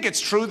 do you think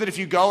it's true that if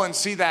you go and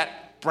see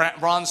that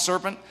bronze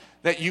serpent,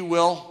 that you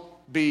will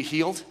be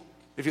healed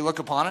if you look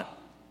upon it?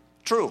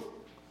 True.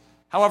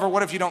 However,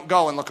 what if you don't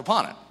go and look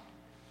upon it?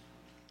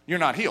 You're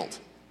not healed.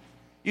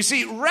 You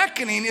see,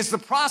 reckoning is the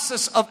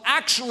process of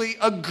actually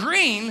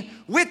agreeing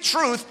with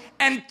truth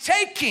and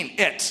taking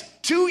it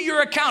to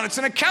your account. It's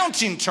an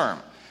accounting term.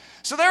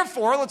 So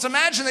therefore, let's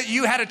imagine that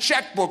you had a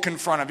checkbook in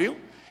front of you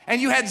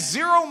and you had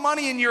zero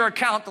money in your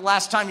account the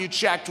last time you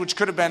checked, which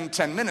could have been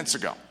 10 minutes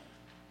ago.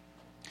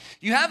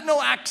 You have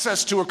no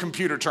access to a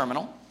computer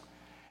terminal.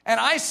 And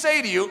I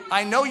say to you,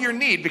 I know your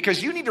need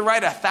because you need to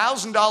write a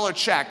 $1,000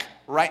 check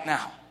right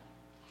now.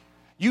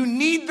 You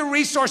need the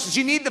resources,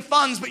 you need the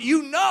funds, but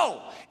you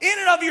know in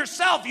and of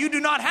yourself you do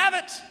not have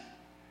it.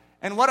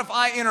 And what if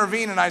I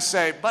intervene and I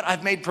say, but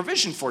I've made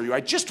provision for you. I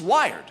just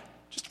wired,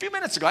 just a few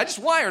minutes ago, I just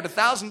wired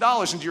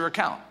 $1,000 into your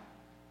account.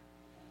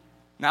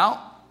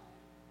 Now,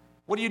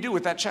 what do you do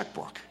with that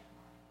checkbook?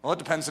 Well, it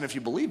depends on if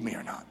you believe me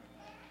or not.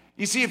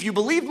 You see, if you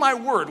believe my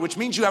word, which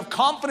means you have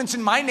confidence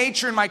in my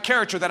nature and my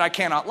character that I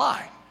cannot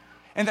lie,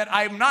 and that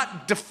I'm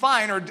not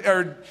defying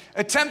or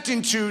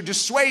attempting to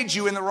dissuade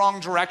you in the wrong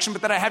direction,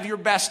 but that I have your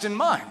best in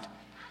mind.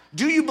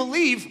 Do you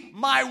believe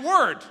my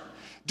word?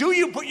 Do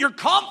you put your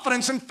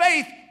confidence and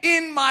faith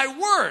in my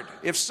word?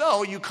 If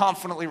so, you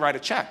confidently write a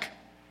check.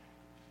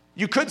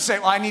 You could say,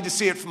 well, I need to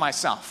see it for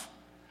myself.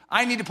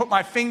 I need to put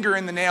my finger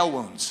in the nail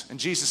wounds. And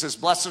Jesus says,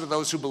 blessed are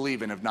those who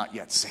believe and have not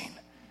yet seen.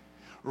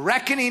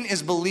 Reckoning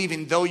is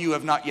believing though you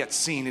have not yet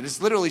seen. It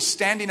is literally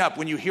standing up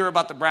when you hear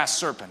about the brass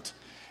serpent.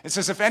 It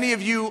says, if any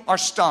of you are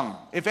stung,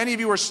 if any of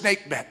you are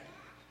snake bit,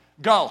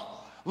 go,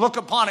 look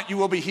upon it, you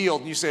will be healed.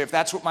 And you say, if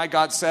that's what my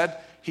God said,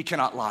 he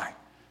cannot lie.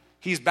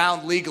 He's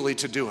bound legally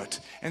to do it.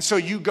 And so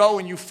you go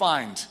and you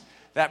find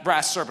that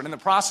brass serpent. In the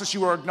process,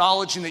 you are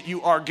acknowledging that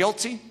you are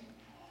guilty,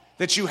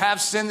 that you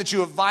have sinned, that you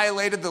have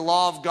violated the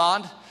law of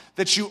God,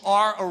 that you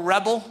are a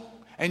rebel,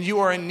 and you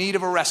are in need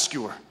of a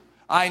rescuer.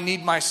 I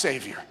need my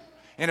Savior.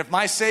 And if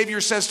my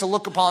Savior says to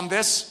look upon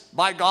this,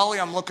 by golly,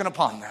 I'm looking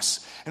upon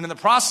this. And in the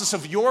process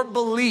of your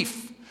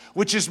belief,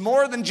 which is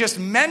more than just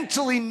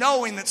mentally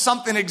knowing that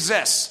something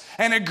exists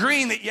and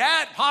agreeing that,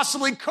 yeah, it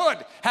possibly could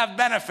have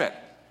benefit,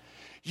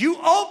 you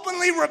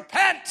openly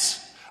repent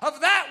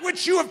of that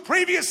which you have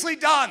previously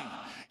done.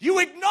 You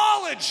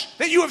acknowledge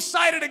that you have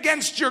sided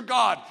against your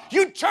God.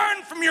 You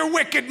turn from your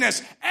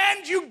wickedness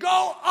and you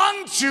go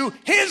unto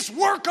his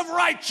work of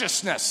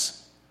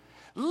righteousness.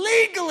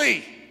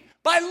 Legally,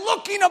 by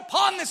looking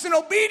upon this in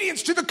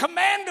obedience to the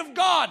command of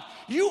God,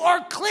 you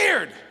are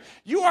cleared.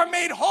 You are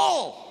made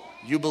whole.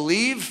 You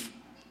believe,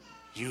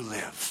 you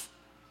live.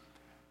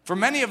 For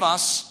many of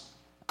us,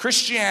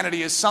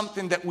 Christianity is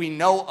something that we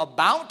know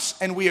about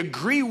and we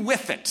agree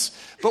with it,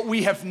 but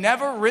we have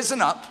never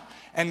risen up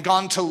and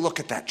gone to look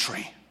at that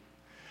tree.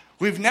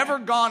 We've never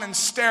gone and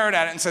stared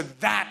at it and said,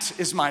 that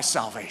is my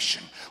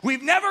salvation.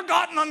 We've never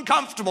gotten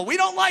uncomfortable. We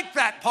don't like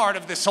that part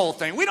of this whole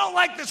thing. We don't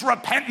like this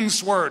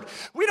repentance word.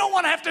 We don't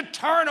want to have to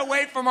turn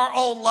away from our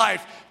old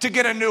life to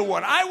get a new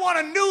one. I want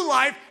a new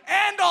life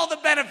and all the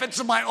benefits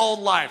of my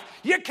old life.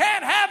 You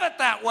can't have it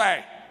that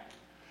way.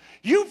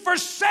 You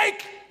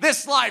forsake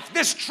this life,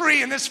 this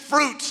tree, and this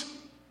fruit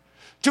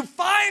to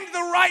find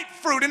the right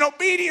fruit in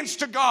obedience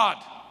to God.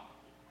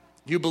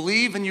 You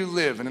believe and you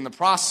live, and in the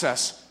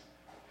process,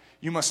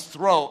 you must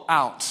throw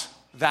out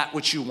that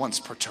which you once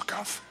partook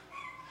of.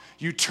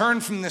 You turn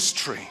from this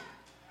tree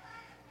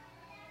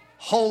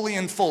wholly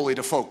and fully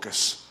to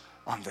focus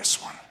on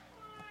this one.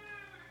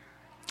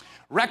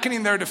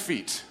 Reckoning their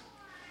defeat,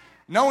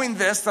 knowing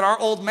this, that our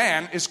old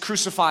man is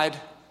crucified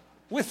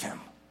with him.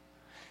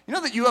 You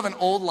know that you have an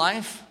old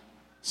life?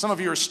 Some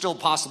of you are still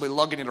possibly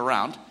lugging it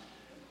around.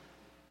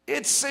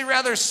 It's a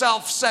rather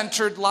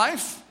self-centered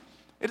life.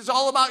 It is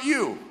all about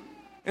you.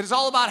 It is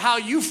all about how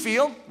you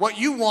feel, what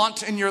you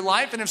want in your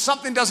life, and if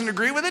something doesn't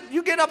agree with it,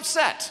 you get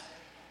upset.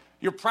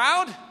 You're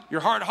proud,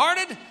 you're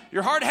hard-hearted,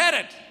 you're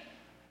hard-headed.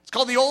 It's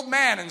called the old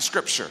man in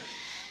Scripture.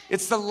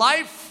 It's the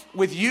life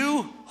with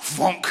you,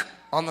 thunk,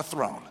 on the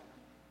throne.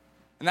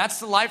 And that's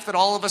the life that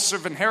all of us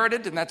have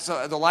inherited, and that's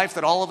the life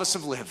that all of us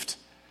have lived.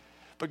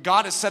 But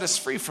God has set us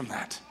free from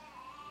that.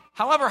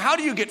 However, how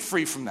do you get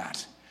free from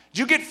that?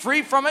 Do you get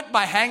free from it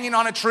by hanging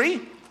on a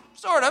tree?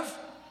 Sort of.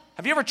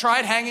 Have you ever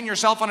tried hanging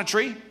yourself on a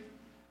tree?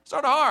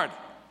 Sort of hard.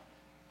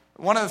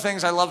 One of the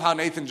things I love how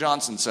Nathan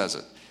Johnson says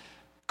it.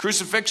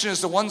 Crucifixion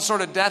is the one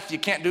sort of death you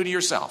can't do to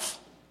yourself.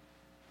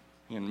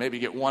 You can maybe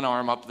get one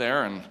arm up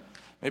there and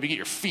maybe get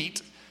your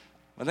feet,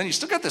 but then you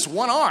still got this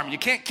one arm you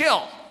can't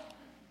kill.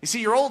 You see,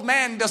 your old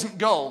man doesn't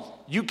go,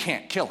 you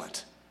can't kill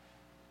it.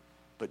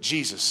 But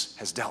Jesus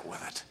has dealt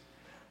with it.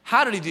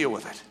 How did he deal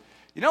with it?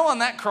 You know, on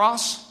that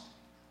cross,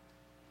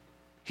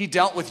 he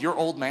dealt with your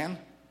old man,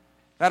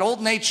 that old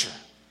nature.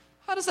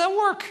 How does that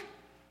work?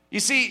 You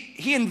see,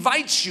 he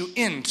invites you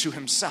into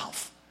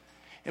himself,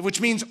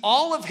 which means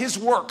all of his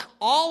work,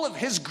 all of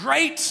his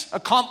great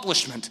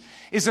accomplishment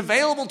is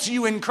available to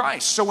you in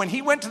Christ. So when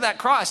he went to that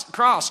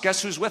cross,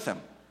 guess who's with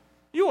him?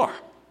 You are.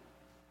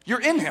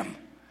 You're in him.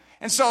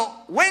 And so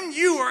when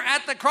you are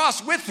at the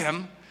cross with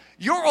him,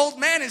 your old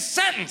man is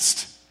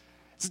sentenced.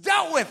 It's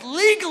dealt with,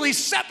 legally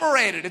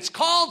separated. It's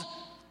called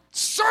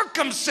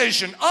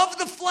circumcision of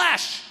the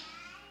flesh.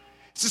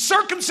 It's the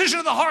circumcision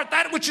of the heart,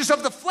 that which is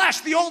of the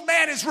flesh. The old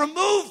man is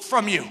removed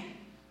from you.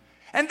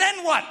 And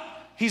then what?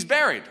 He's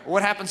buried.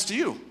 What happens to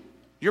you?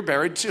 You're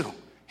buried too.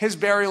 His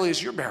burial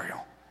is your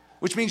burial,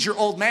 which means your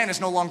old man is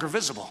no longer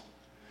visible.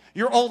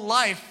 Your old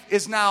life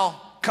is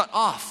now cut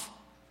off.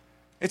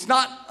 It's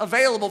not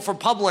available for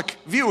public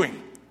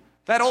viewing.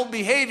 That old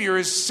behavior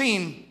is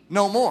seen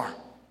no more.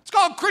 It's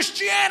called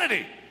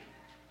Christianity.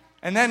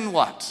 And then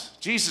what?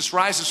 Jesus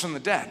rises from the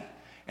dead,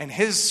 and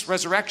his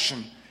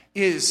resurrection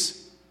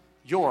is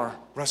your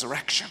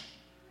resurrection.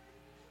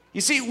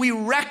 You see, we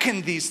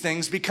reckon these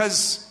things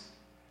because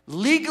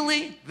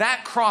legally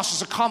that cross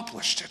has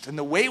accomplished it. And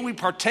the way we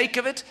partake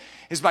of it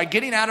is by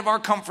getting out of our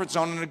comfort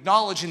zone and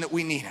acknowledging that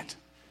we need it.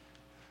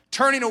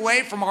 Turning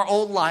away from our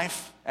old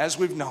life as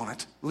we've known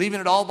it, leaving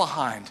it all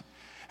behind,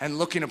 and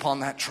looking upon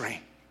that tree.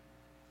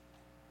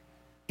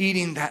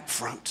 Eating that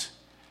fruit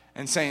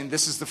and saying,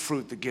 this is the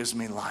fruit that gives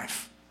me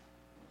life.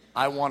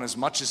 I want as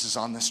much as is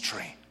on this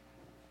tree.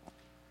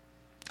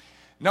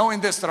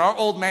 Knowing this, that our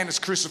old man is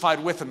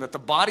crucified with him, that the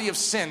body of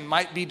sin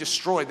might be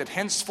destroyed, that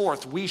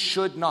henceforth we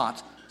should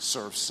not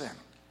serve sin.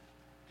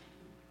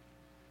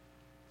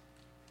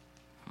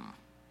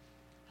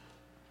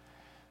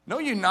 Know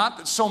you not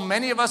that so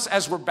many of us,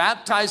 as we're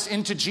baptized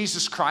into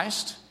Jesus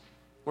Christ,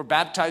 we're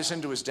baptized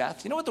into his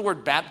death? You know what the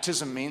word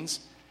baptism means?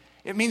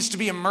 It means to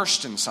be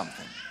immersed in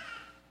something.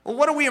 Well,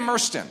 what are we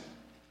immersed in?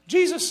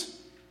 Jesus.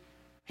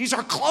 He's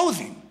our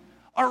clothing,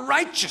 our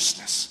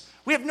righteousness.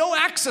 We have no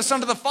access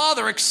unto the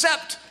Father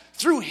except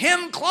through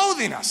him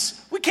clothing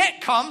us. We can't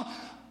come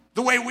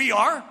the way we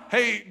are.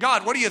 Hey,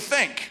 God, what do you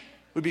think?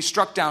 We'd be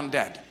struck down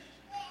dead.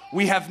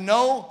 We have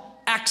no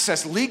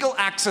access, legal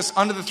access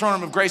under the throne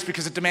room of grace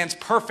because it demands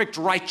perfect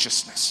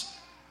righteousness.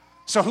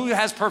 So who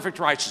has perfect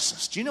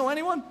righteousness? Do you know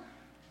anyone?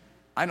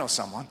 I know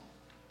someone.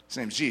 His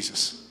name's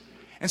Jesus.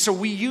 And so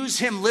we use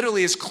him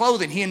literally as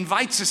clothing. He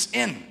invites us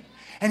in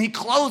and he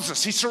clothes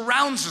us. He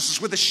surrounds us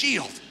with a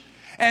shield.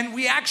 And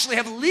we actually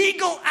have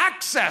legal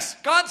access.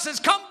 God says,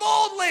 come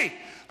boldly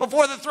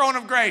before the throne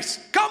of grace.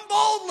 Come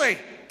boldly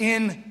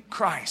in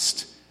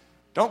Christ.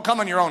 Don't come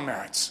on your own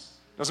merits.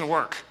 Doesn't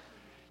work.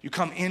 You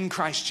come in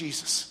Christ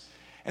Jesus.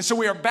 And so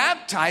we are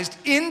baptized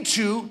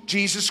into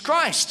Jesus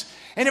Christ.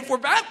 And if we're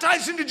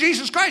baptized into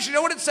Jesus Christ, you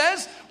know what it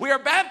says? We are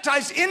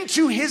baptized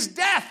into his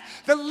death,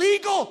 the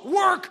legal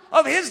work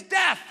of his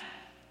death,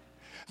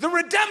 the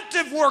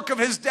redemptive work of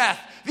his death,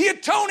 the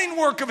atoning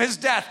work of his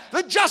death,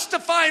 the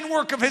justifying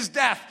work of his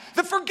death,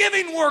 the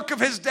forgiving work of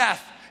his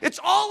death. It's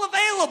all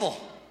available.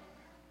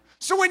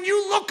 So when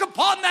you look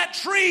upon that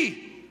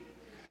tree,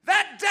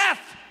 that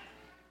death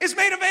is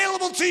made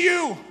available to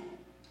you,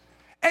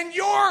 and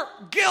your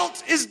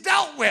guilt is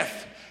dealt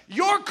with.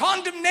 Your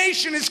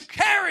condemnation is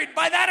carried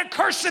by that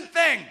accursed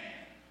thing.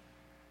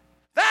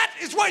 That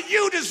is what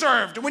you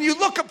deserved. And when you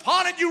look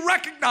upon it, you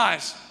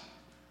recognize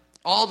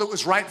all that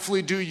was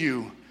rightfully due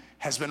you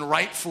has been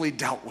rightfully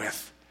dealt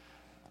with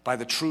by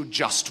the true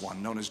just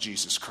one known as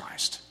Jesus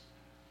Christ.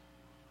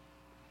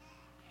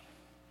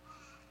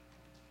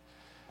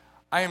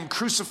 I am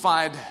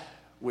crucified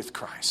with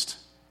Christ.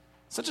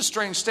 Such a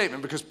strange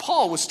statement because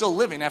Paul was still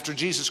living after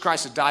Jesus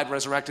Christ had died,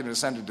 resurrected, and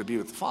ascended to be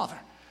with the Father.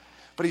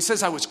 But he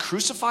says, I was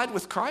crucified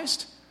with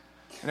Christ.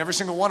 And every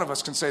single one of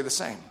us can say the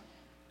same.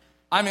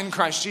 I'm in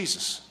Christ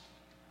Jesus.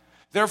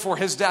 Therefore,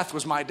 his death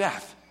was my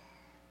death.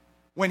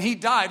 When he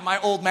died,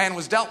 my old man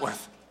was dealt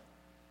with.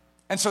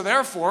 And so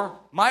therefore,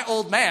 my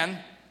old man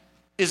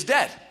is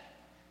dead.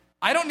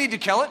 I don't need to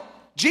kill it.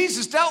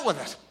 Jesus dealt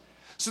with it.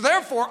 So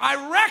therefore,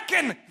 I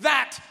reckon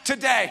that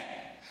today.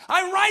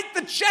 I write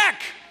the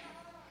check.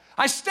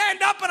 I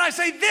stand up and I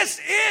say, this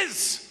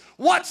is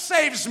what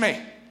saves me.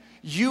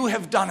 You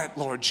have done it,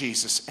 Lord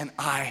Jesus, and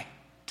I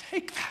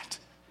take that.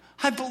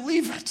 I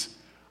believe it.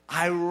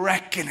 I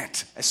reckon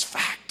it as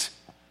fact.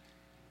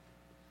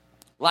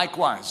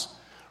 Likewise,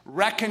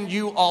 reckon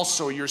you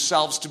also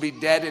yourselves to be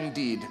dead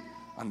indeed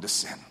unto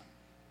sin,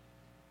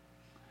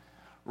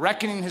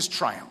 reckoning his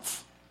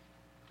triumph.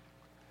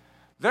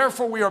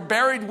 Therefore we are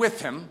buried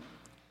with him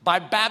by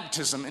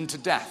baptism into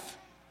death,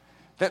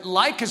 that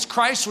like as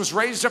Christ was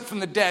raised up from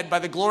the dead by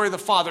the glory of the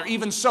Father,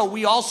 even so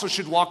we also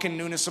should walk in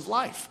newness of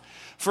life.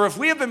 For if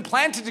we have been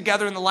planted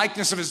together in the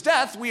likeness of his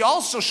death, we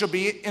also shall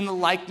be in the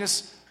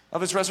likeness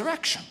of his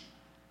resurrection.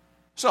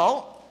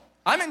 So,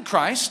 I'm in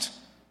Christ,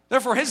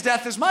 therefore his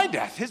death is my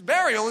death. His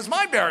burial is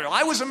my burial.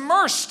 I was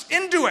immersed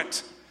into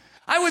it.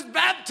 I was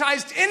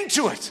baptized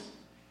into it.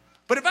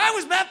 But if I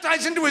was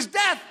baptized into his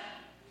death,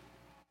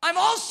 I'm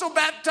also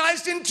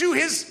baptized into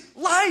his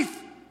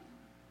life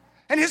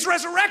and his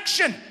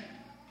resurrection.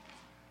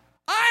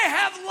 I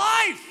have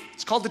life.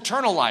 It's called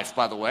eternal life,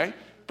 by the way.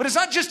 But it's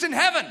not just in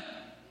heaven.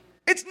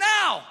 It's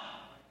now.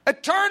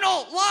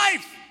 Eternal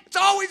life. It's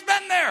always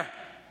been there.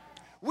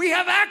 We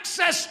have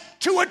access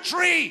to a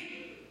tree.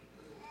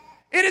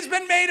 It has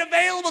been made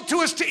available to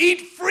us to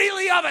eat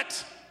freely of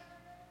it.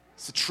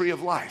 It's the tree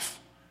of life.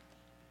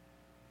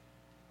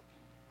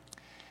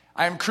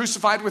 I am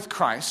crucified with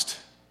Christ.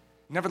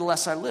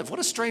 Nevertheless, I live. What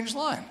a strange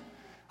line.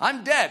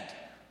 I'm dead,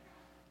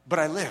 but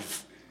I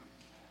live.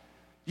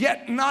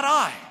 Yet not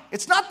I,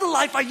 It's not the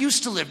life I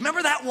used to live.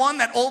 Remember that one,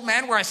 that old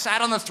man where I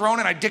sat on the throne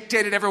and I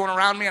dictated everyone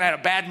around me and I had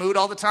a bad mood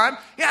all the time?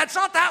 Yeah, it's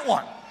not that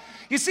one.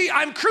 You see,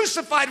 I'm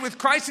crucified with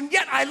Christ and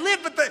yet I live,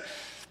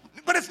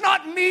 but it's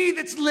not me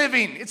that's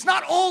living. It's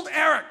not old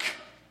Eric.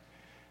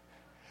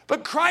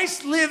 But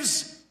Christ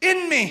lives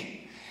in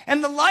me.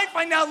 And the life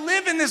I now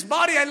live in this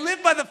body, I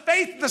live by the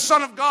faith of the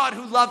Son of God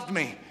who loved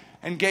me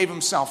and gave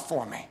himself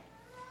for me.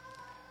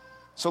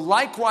 So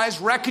likewise,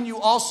 reckon you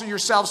also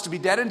yourselves to be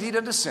dead indeed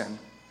unto sin,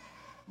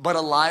 but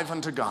alive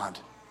unto God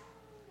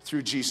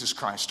through Jesus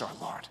Christ our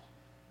Lord.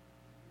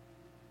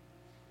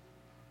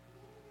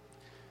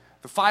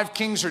 The 5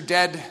 kings are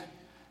dead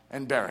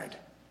and buried.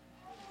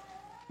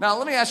 Now,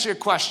 let me ask you a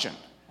question.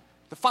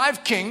 The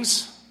 5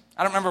 kings,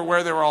 I don't remember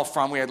where they were all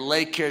from. We had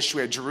Lachish,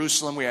 we had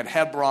Jerusalem, we had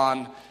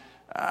Hebron.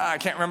 I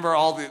can't remember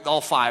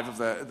all 5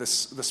 of the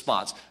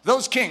spots.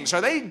 Those kings,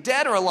 are they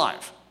dead or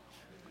alive?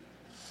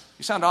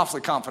 You sound awfully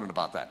confident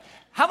about that.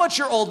 How about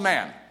your old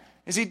man?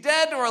 Is he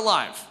dead or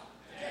alive?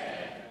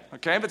 Dead.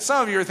 Okay, but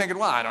some of you are thinking,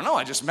 well, I don't know.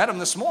 I just met him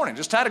this morning.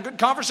 Just had a good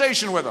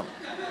conversation with him.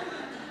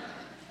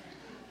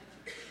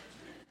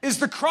 Is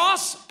the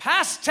cross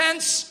past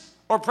tense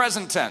or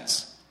present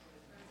tense?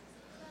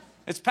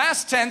 It's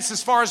past tense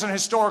as far as an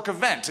historic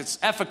event. Its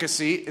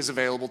efficacy is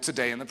available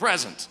today in the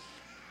present.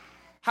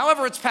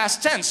 However, it's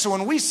past tense. So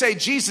when we say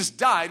Jesus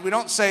died, we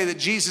don't say that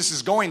Jesus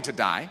is going to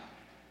die.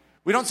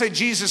 We don't say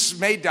Jesus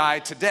may die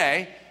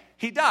today.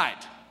 He died.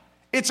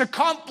 It's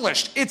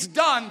accomplished. It's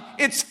done.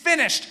 It's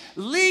finished.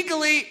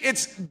 Legally,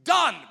 it's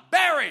done.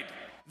 Buried.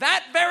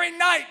 That very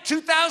night,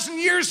 2,000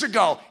 years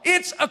ago,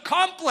 it's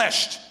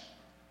accomplished.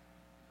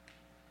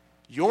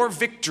 Your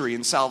victory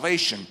in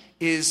salvation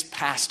is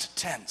past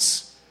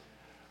tense.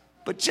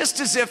 But just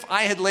as if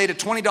I had laid a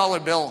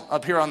 $20 bill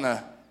up here on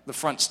the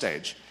front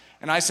stage,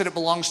 and I said it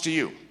belongs to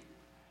you.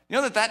 You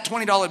know that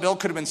 $20 bill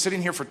could have been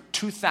sitting here for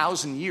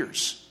 2,000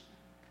 years.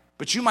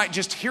 But you might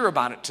just hear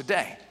about it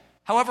today.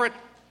 However, it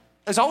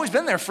has always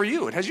been there for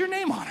you. It has your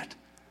name on it.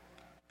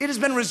 It has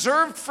been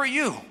reserved for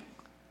you.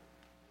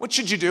 What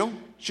should you do?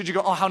 Should you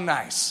go, oh, how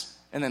nice,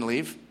 and then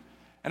leave?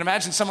 And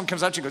imagine someone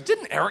comes up to you and goes,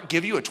 didn't Eric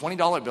give you a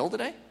 $20 bill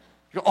today?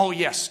 You go, oh,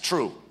 yes,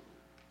 true.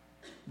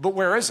 But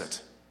where is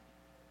it?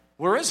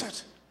 Where is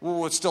it?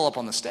 Well, it's still up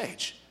on the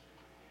stage.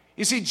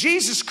 You see,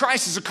 Jesus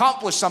Christ has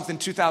accomplished something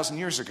 2,000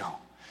 years ago,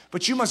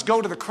 but you must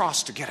go to the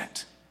cross to get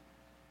it.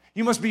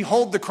 You must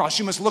behold the cross.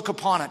 You must look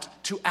upon it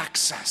to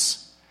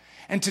access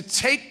and to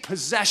take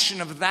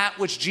possession of that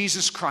which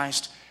Jesus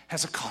Christ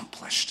has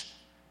accomplished.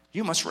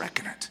 You must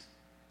reckon it.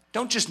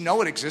 Don't just know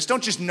it exists.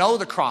 Don't just know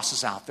the cross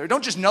is out there.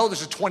 Don't just know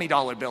there's a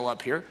 $20 bill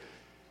up here.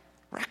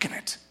 Reckon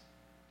it.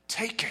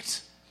 Take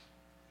it.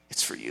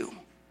 It's for you.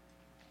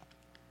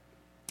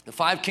 The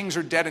 5 kings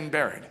are dead and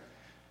buried.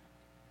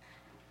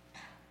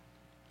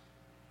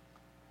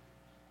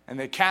 And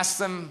they cast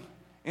them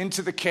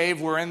into the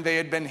cave wherein they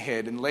had been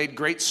hid and laid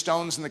great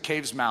stones in the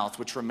cave's mouth,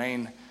 which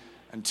remain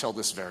until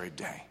this very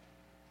day.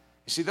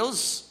 You see,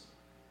 those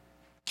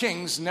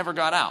kings never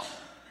got out.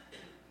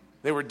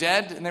 They were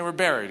dead and they were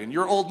buried. And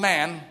your old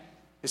man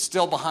is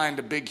still behind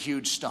a big,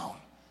 huge stone.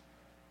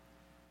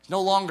 It's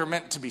no longer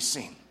meant to be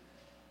seen.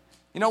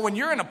 You know, when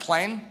you're in a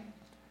plane,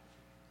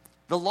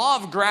 the law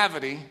of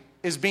gravity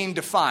is being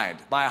defied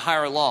by a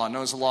higher law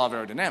known as the law of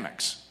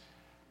aerodynamics.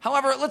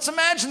 However, let's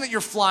imagine that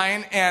you're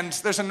flying and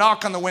there's a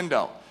knock on the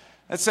window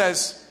that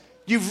says,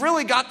 you've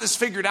really got this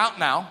figured out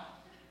now.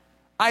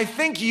 I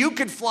think you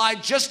could fly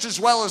just as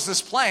well as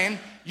this plane.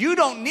 You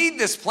don't need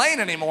this plane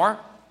anymore.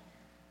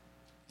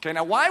 Okay,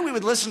 now why we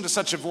would listen to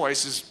such a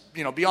voice is,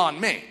 beyond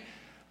me.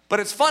 But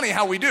it's funny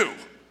how we do.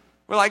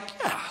 We're like,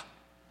 yeah,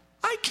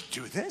 I could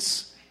do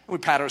this. And we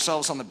pat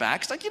ourselves on the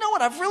back. It's like, you know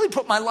what? I've really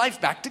put my life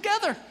back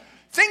together.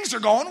 Things are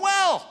going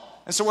well.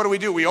 And so what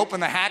do? We open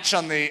the hatch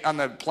on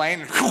the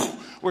plane and whew,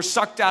 we're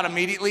sucked out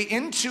immediately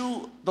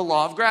into the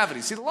law of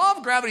gravity. See, the law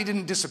of gravity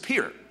didn't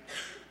disappear.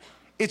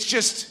 It's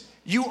just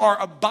you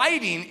are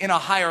abiding in a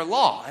higher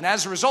law. And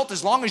as a result,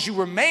 as long as you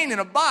remain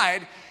and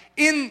abide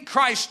in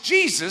Christ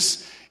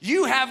Jesus,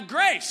 you have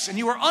grace and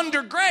you are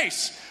under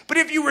grace. But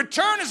if you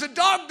return as a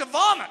dog to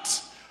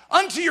vomit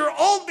unto your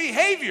old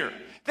behavior,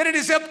 then it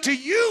is up to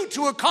you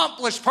to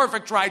accomplish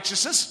perfect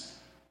righteousness.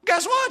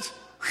 Guess what?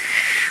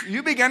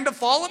 You begin to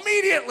fall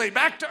immediately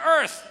back to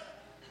earth.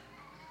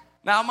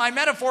 Now, my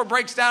metaphor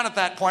breaks down at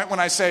that point when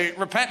I say,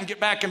 repent and get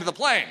back into the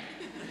plane.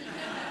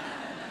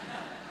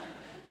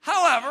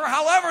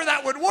 However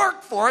that would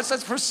work for us,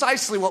 that's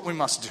precisely what we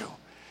must do.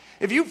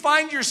 If you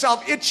find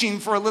yourself itching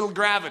for a little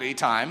gravity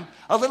time,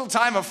 a little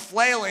time of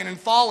flailing and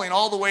falling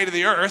all the way to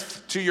the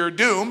earth, to your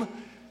doom,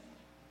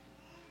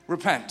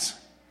 repent.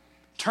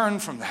 Turn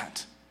from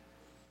that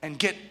and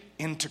get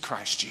into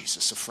Christ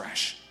Jesus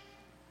afresh.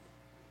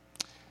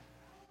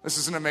 This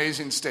is an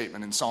amazing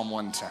statement in Psalm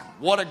 110.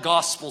 What a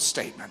gospel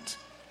statement.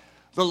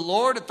 The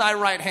Lord at thy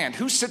right hand.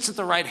 Who sits at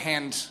the right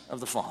hand of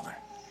the Father?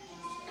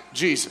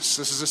 Jesus.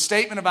 This is a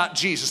statement about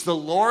Jesus. The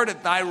Lord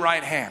at thy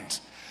right hand.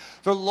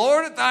 The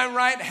Lord at thy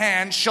right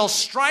hand shall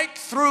strike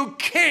through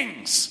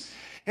kings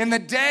in the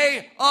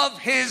day of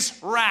his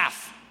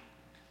wrath.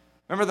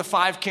 Remember the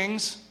 5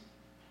 kings?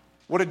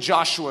 What did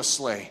Joshua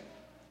slay?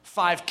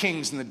 5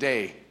 kings in the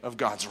day of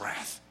God's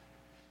wrath.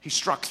 He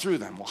struck through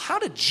them. Well, how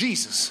did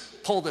Jesus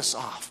pull this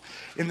off?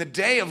 In the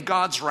day of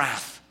God's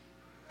wrath,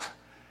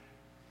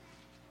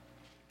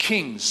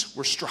 kings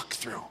were struck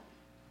through.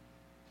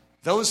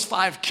 Those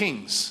 5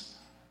 kings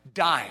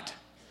died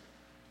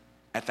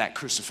at that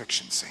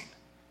crucifixion scene.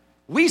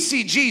 We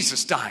see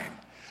Jesus dying,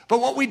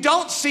 but what we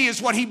don't see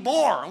is what he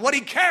bore and what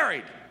he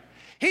carried.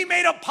 He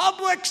made a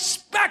public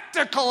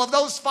spectacle of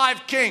those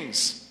 5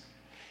 kings.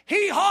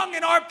 He hung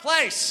in our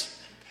place,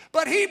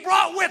 but he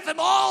brought with him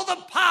all the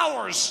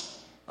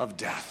powers of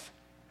death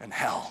and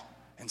hell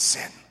and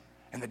sin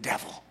and the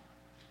devil.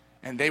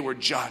 And they were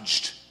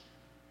judged.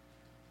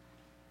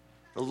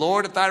 The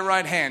Lord at thy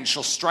right hand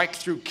shall strike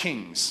through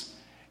kings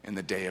in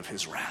the day of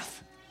his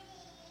wrath.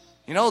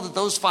 You know that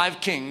those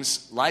 5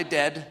 kings lie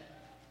dead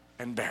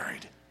and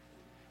buried.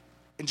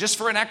 And just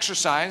for an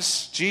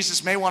exercise,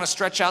 Jesus may want to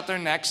stretch out their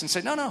necks and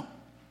say, no,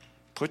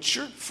 put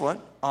your foot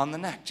on the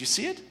neck. Do you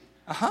see it?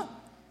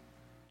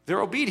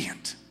 They're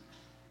obedient.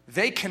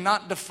 They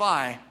cannot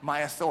defy my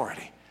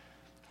authority.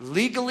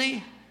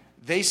 Legally,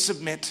 they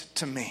submit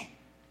to me.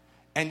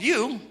 And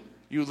you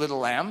little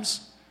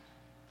lambs,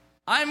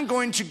 I'm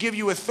going to give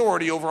you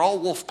authority over all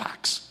wolf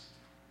packs.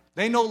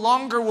 They no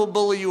longer will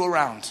bully you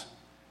around.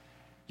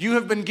 You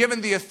have been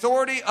given the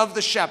authority of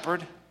the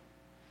shepherd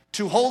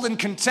to hold in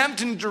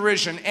contempt and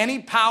derision any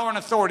power and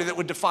authority that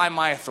would defy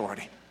my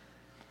authority.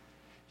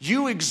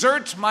 You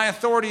exert my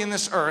authority in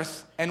this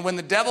earth, and when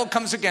the devil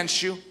comes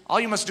against you, all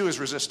you must do is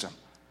resist him.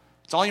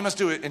 It's all you must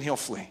do, and he'll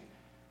flee.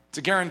 It's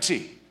a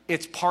guarantee.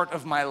 It's part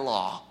of my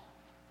law.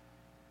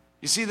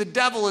 You see, the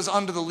devil is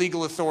under the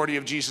legal authority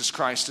of Jesus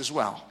Christ as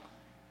well.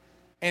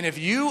 And if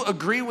you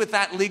agree with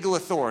that legal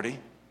authority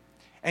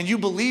and you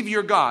believe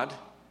you're God,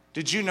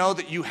 did you know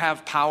that you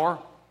have power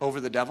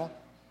over the devil?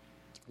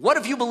 What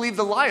if you believe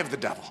the lie of the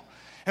devil?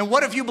 And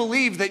what if you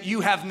believe that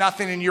you have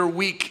nothing and you're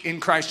weak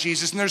in Christ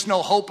Jesus and there's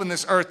no hope in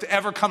this earth to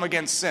ever come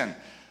against sin?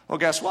 Well,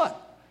 guess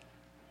what?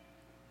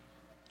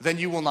 Then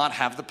you will not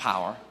have the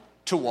power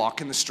to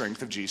walk in the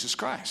strength of Jesus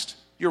Christ.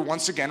 You're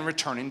once again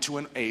returning to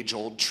an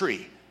age-old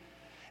tree.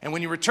 And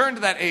when you return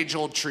to that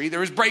age-old tree,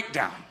 there is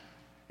breakdown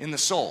in the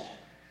soul.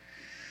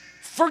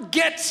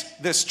 Forget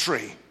this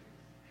tree.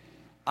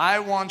 I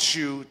want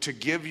you to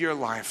give your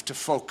life to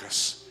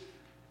focus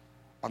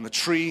on the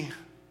tree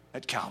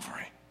at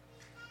Calvary.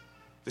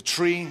 The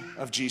tree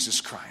of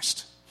Jesus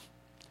Christ.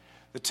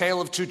 The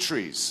tale of 2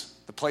 trees,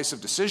 the place of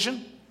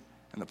decision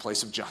and the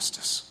place of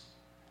justice.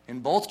 In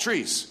both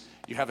trees,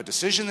 you have a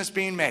decision that's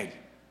being made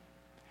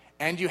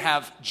and you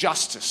have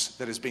justice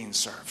that is being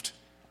served.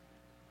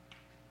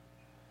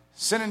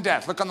 Sin and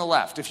death, look on the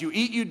left. If you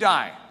eat, you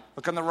die.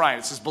 Look on the right,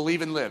 it says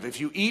believe and live. If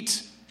you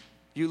eat,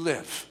 you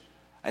live.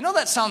 I know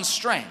that sounds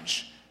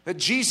strange, that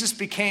Jesus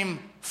became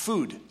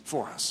food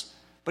for us.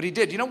 But he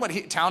did. You know what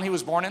town he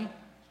was born in?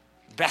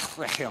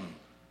 Bethlehem.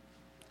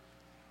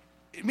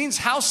 It means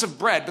house of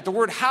bread, but the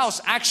word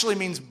house actually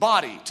means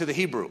body to the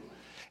Hebrew.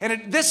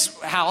 And this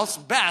house,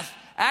 Beth,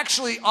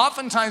 actually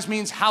oftentimes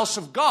means house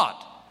of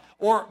God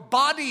or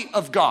body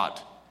of God.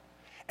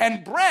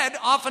 And bread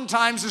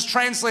oftentimes is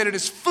translated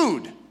as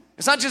food.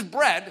 It's not just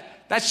bread,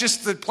 that's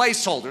just the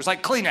placeholder. It's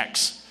like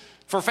Kleenex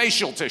for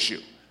facial tissue.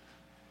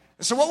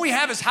 And so what we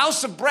have is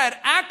house of bread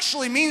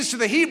actually means to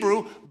the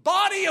Hebrew,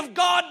 body of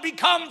God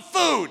become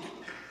food.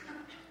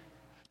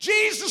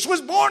 Jesus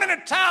was born in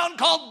a town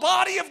called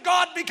Body of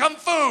God Become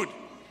Food.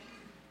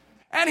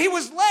 And he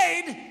was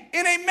laid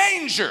in a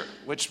manger,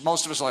 which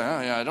most of us are like,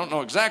 oh yeah, I don't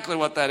know exactly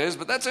what that is,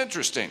 but that's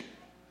interesting.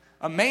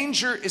 A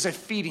manger is a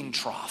feeding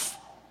trough.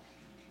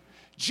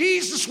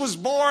 Jesus was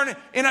born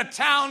in a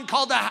town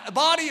called the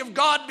Body of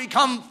God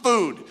Become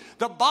Food.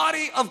 The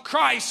body of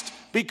Christ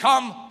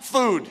become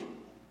food.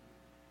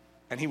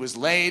 And he was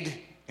laid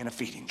in a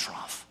feeding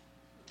trough.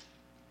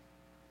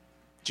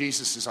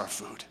 Jesus is our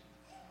food.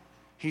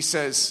 He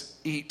says,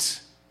 eat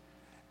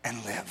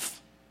and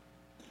live.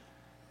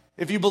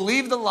 If you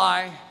believe the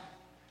lie,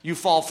 you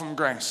fall from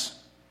grace.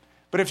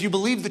 But if you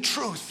believe the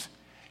truth,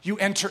 you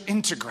enter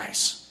into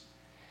grace.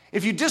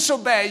 If you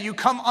disobey, you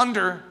come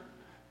under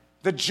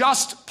the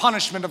just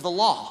punishment of the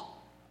law.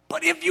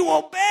 But if you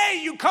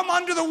obey, you come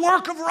under the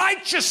work of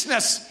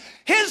righteousness.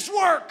 His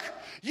work.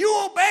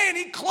 You obey and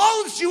he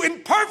clothes you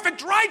in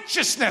perfect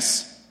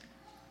righteousness.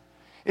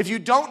 If you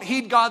don't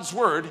heed God's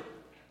word,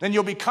 then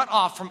you'll be cut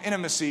off from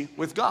intimacy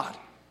with God.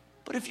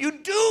 But if you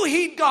do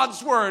heed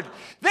God's word,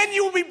 then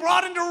you will be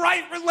brought into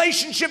right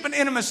relationship and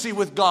intimacy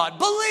with God.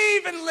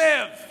 Believe and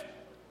live.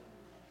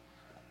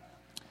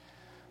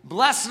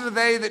 Blessed are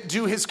they that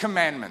do his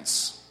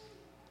commandments,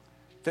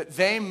 that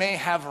they may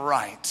have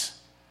right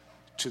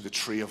to the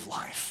tree of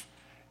life.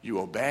 You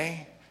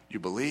obey, you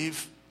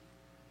believe,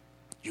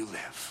 you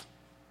live.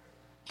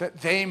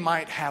 That they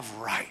might have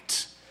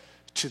right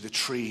to the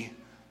tree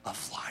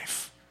of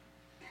life.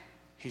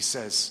 He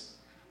says,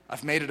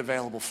 I've made it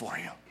available for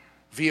you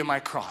via my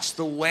cross.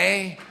 The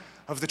way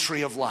of the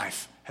tree of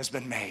life has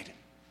been made.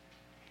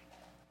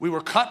 We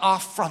were cut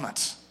off from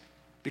it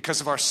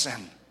because of our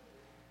sin.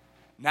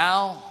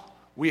 Now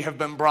we have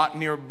been brought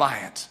near by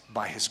it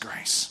by his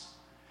grace,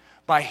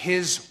 by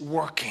his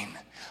working,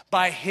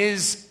 by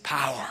his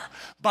power,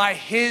 by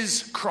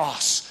his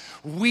cross.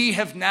 We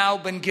have now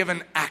been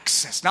given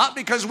access. Not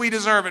because we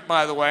deserve it,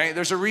 by the way.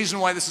 There's a reason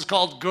why this is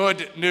called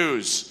good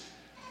news.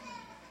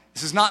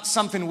 This is not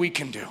something we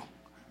can do.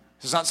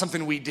 This is not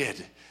something we did.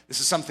 This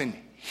is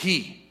something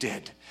he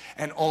did,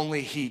 and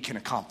only he can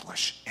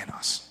accomplish in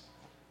us.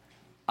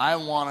 I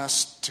want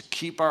us to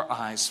keep our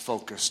eyes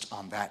focused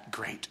on that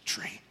great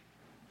tree,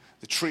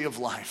 the tree of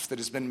life that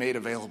has been made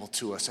available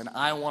to us. And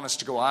I want us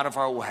to go out of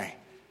our way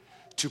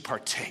to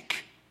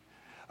partake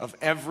of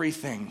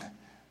everything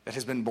that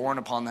has been born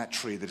upon that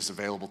tree that is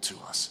available to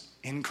us.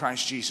 In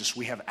Christ Jesus,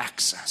 we have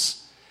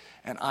access,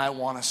 and I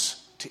want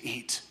us to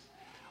eat.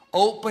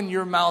 Open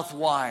your mouth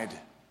wide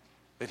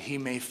that he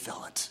may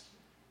fill it.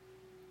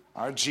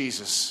 Our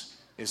Jesus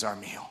is our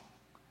meal.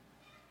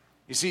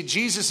 You see,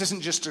 Jesus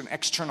isn't just an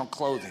external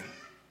clothing,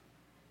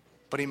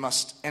 but he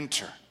must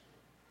enter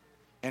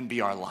and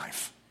be our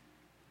life.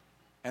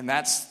 And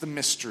that's the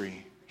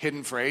mystery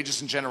hidden for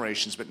ages and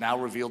generations, but now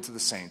revealed to the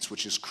saints,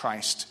 which is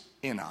Christ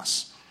in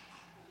us,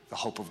 the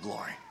hope of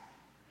glory.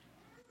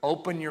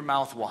 Open your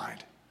mouth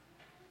wide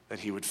that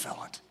he would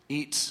fill it.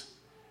 Eat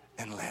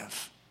and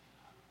live.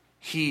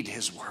 Heed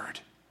his word,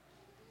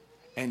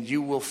 and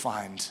you will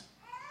find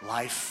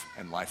life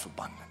and life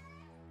abundant.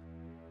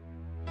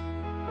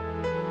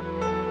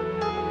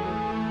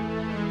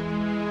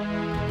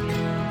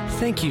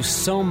 Thank you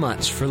so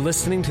much for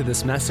listening to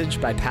this message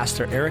by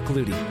Pastor Eric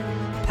Ludy,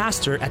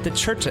 pastor at the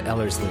Church at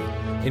Ellerslie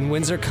in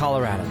Windsor,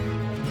 Colorado.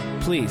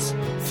 Please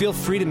feel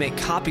free to make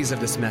copies of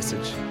this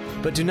message,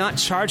 but do not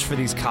charge for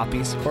these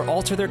copies or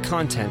alter their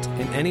content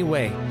in any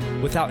way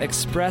without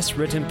express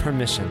written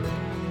permission.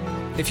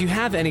 If you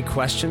have any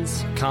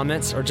questions,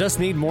 comments, or just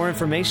need more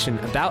information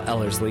about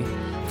Ellerslie,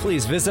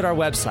 please visit our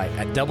website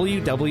at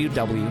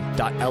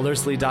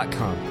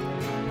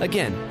www.ellerslie.com.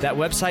 Again, that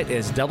website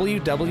is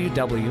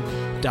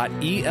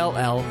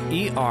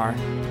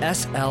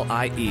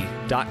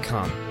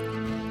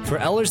www.ellerslie.com. For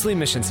Ellerslie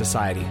Mission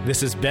Society,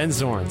 this is Ben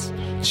Zorns,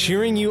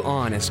 cheering you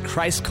on as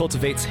Christ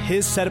cultivates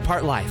his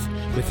set-apart life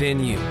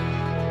within you.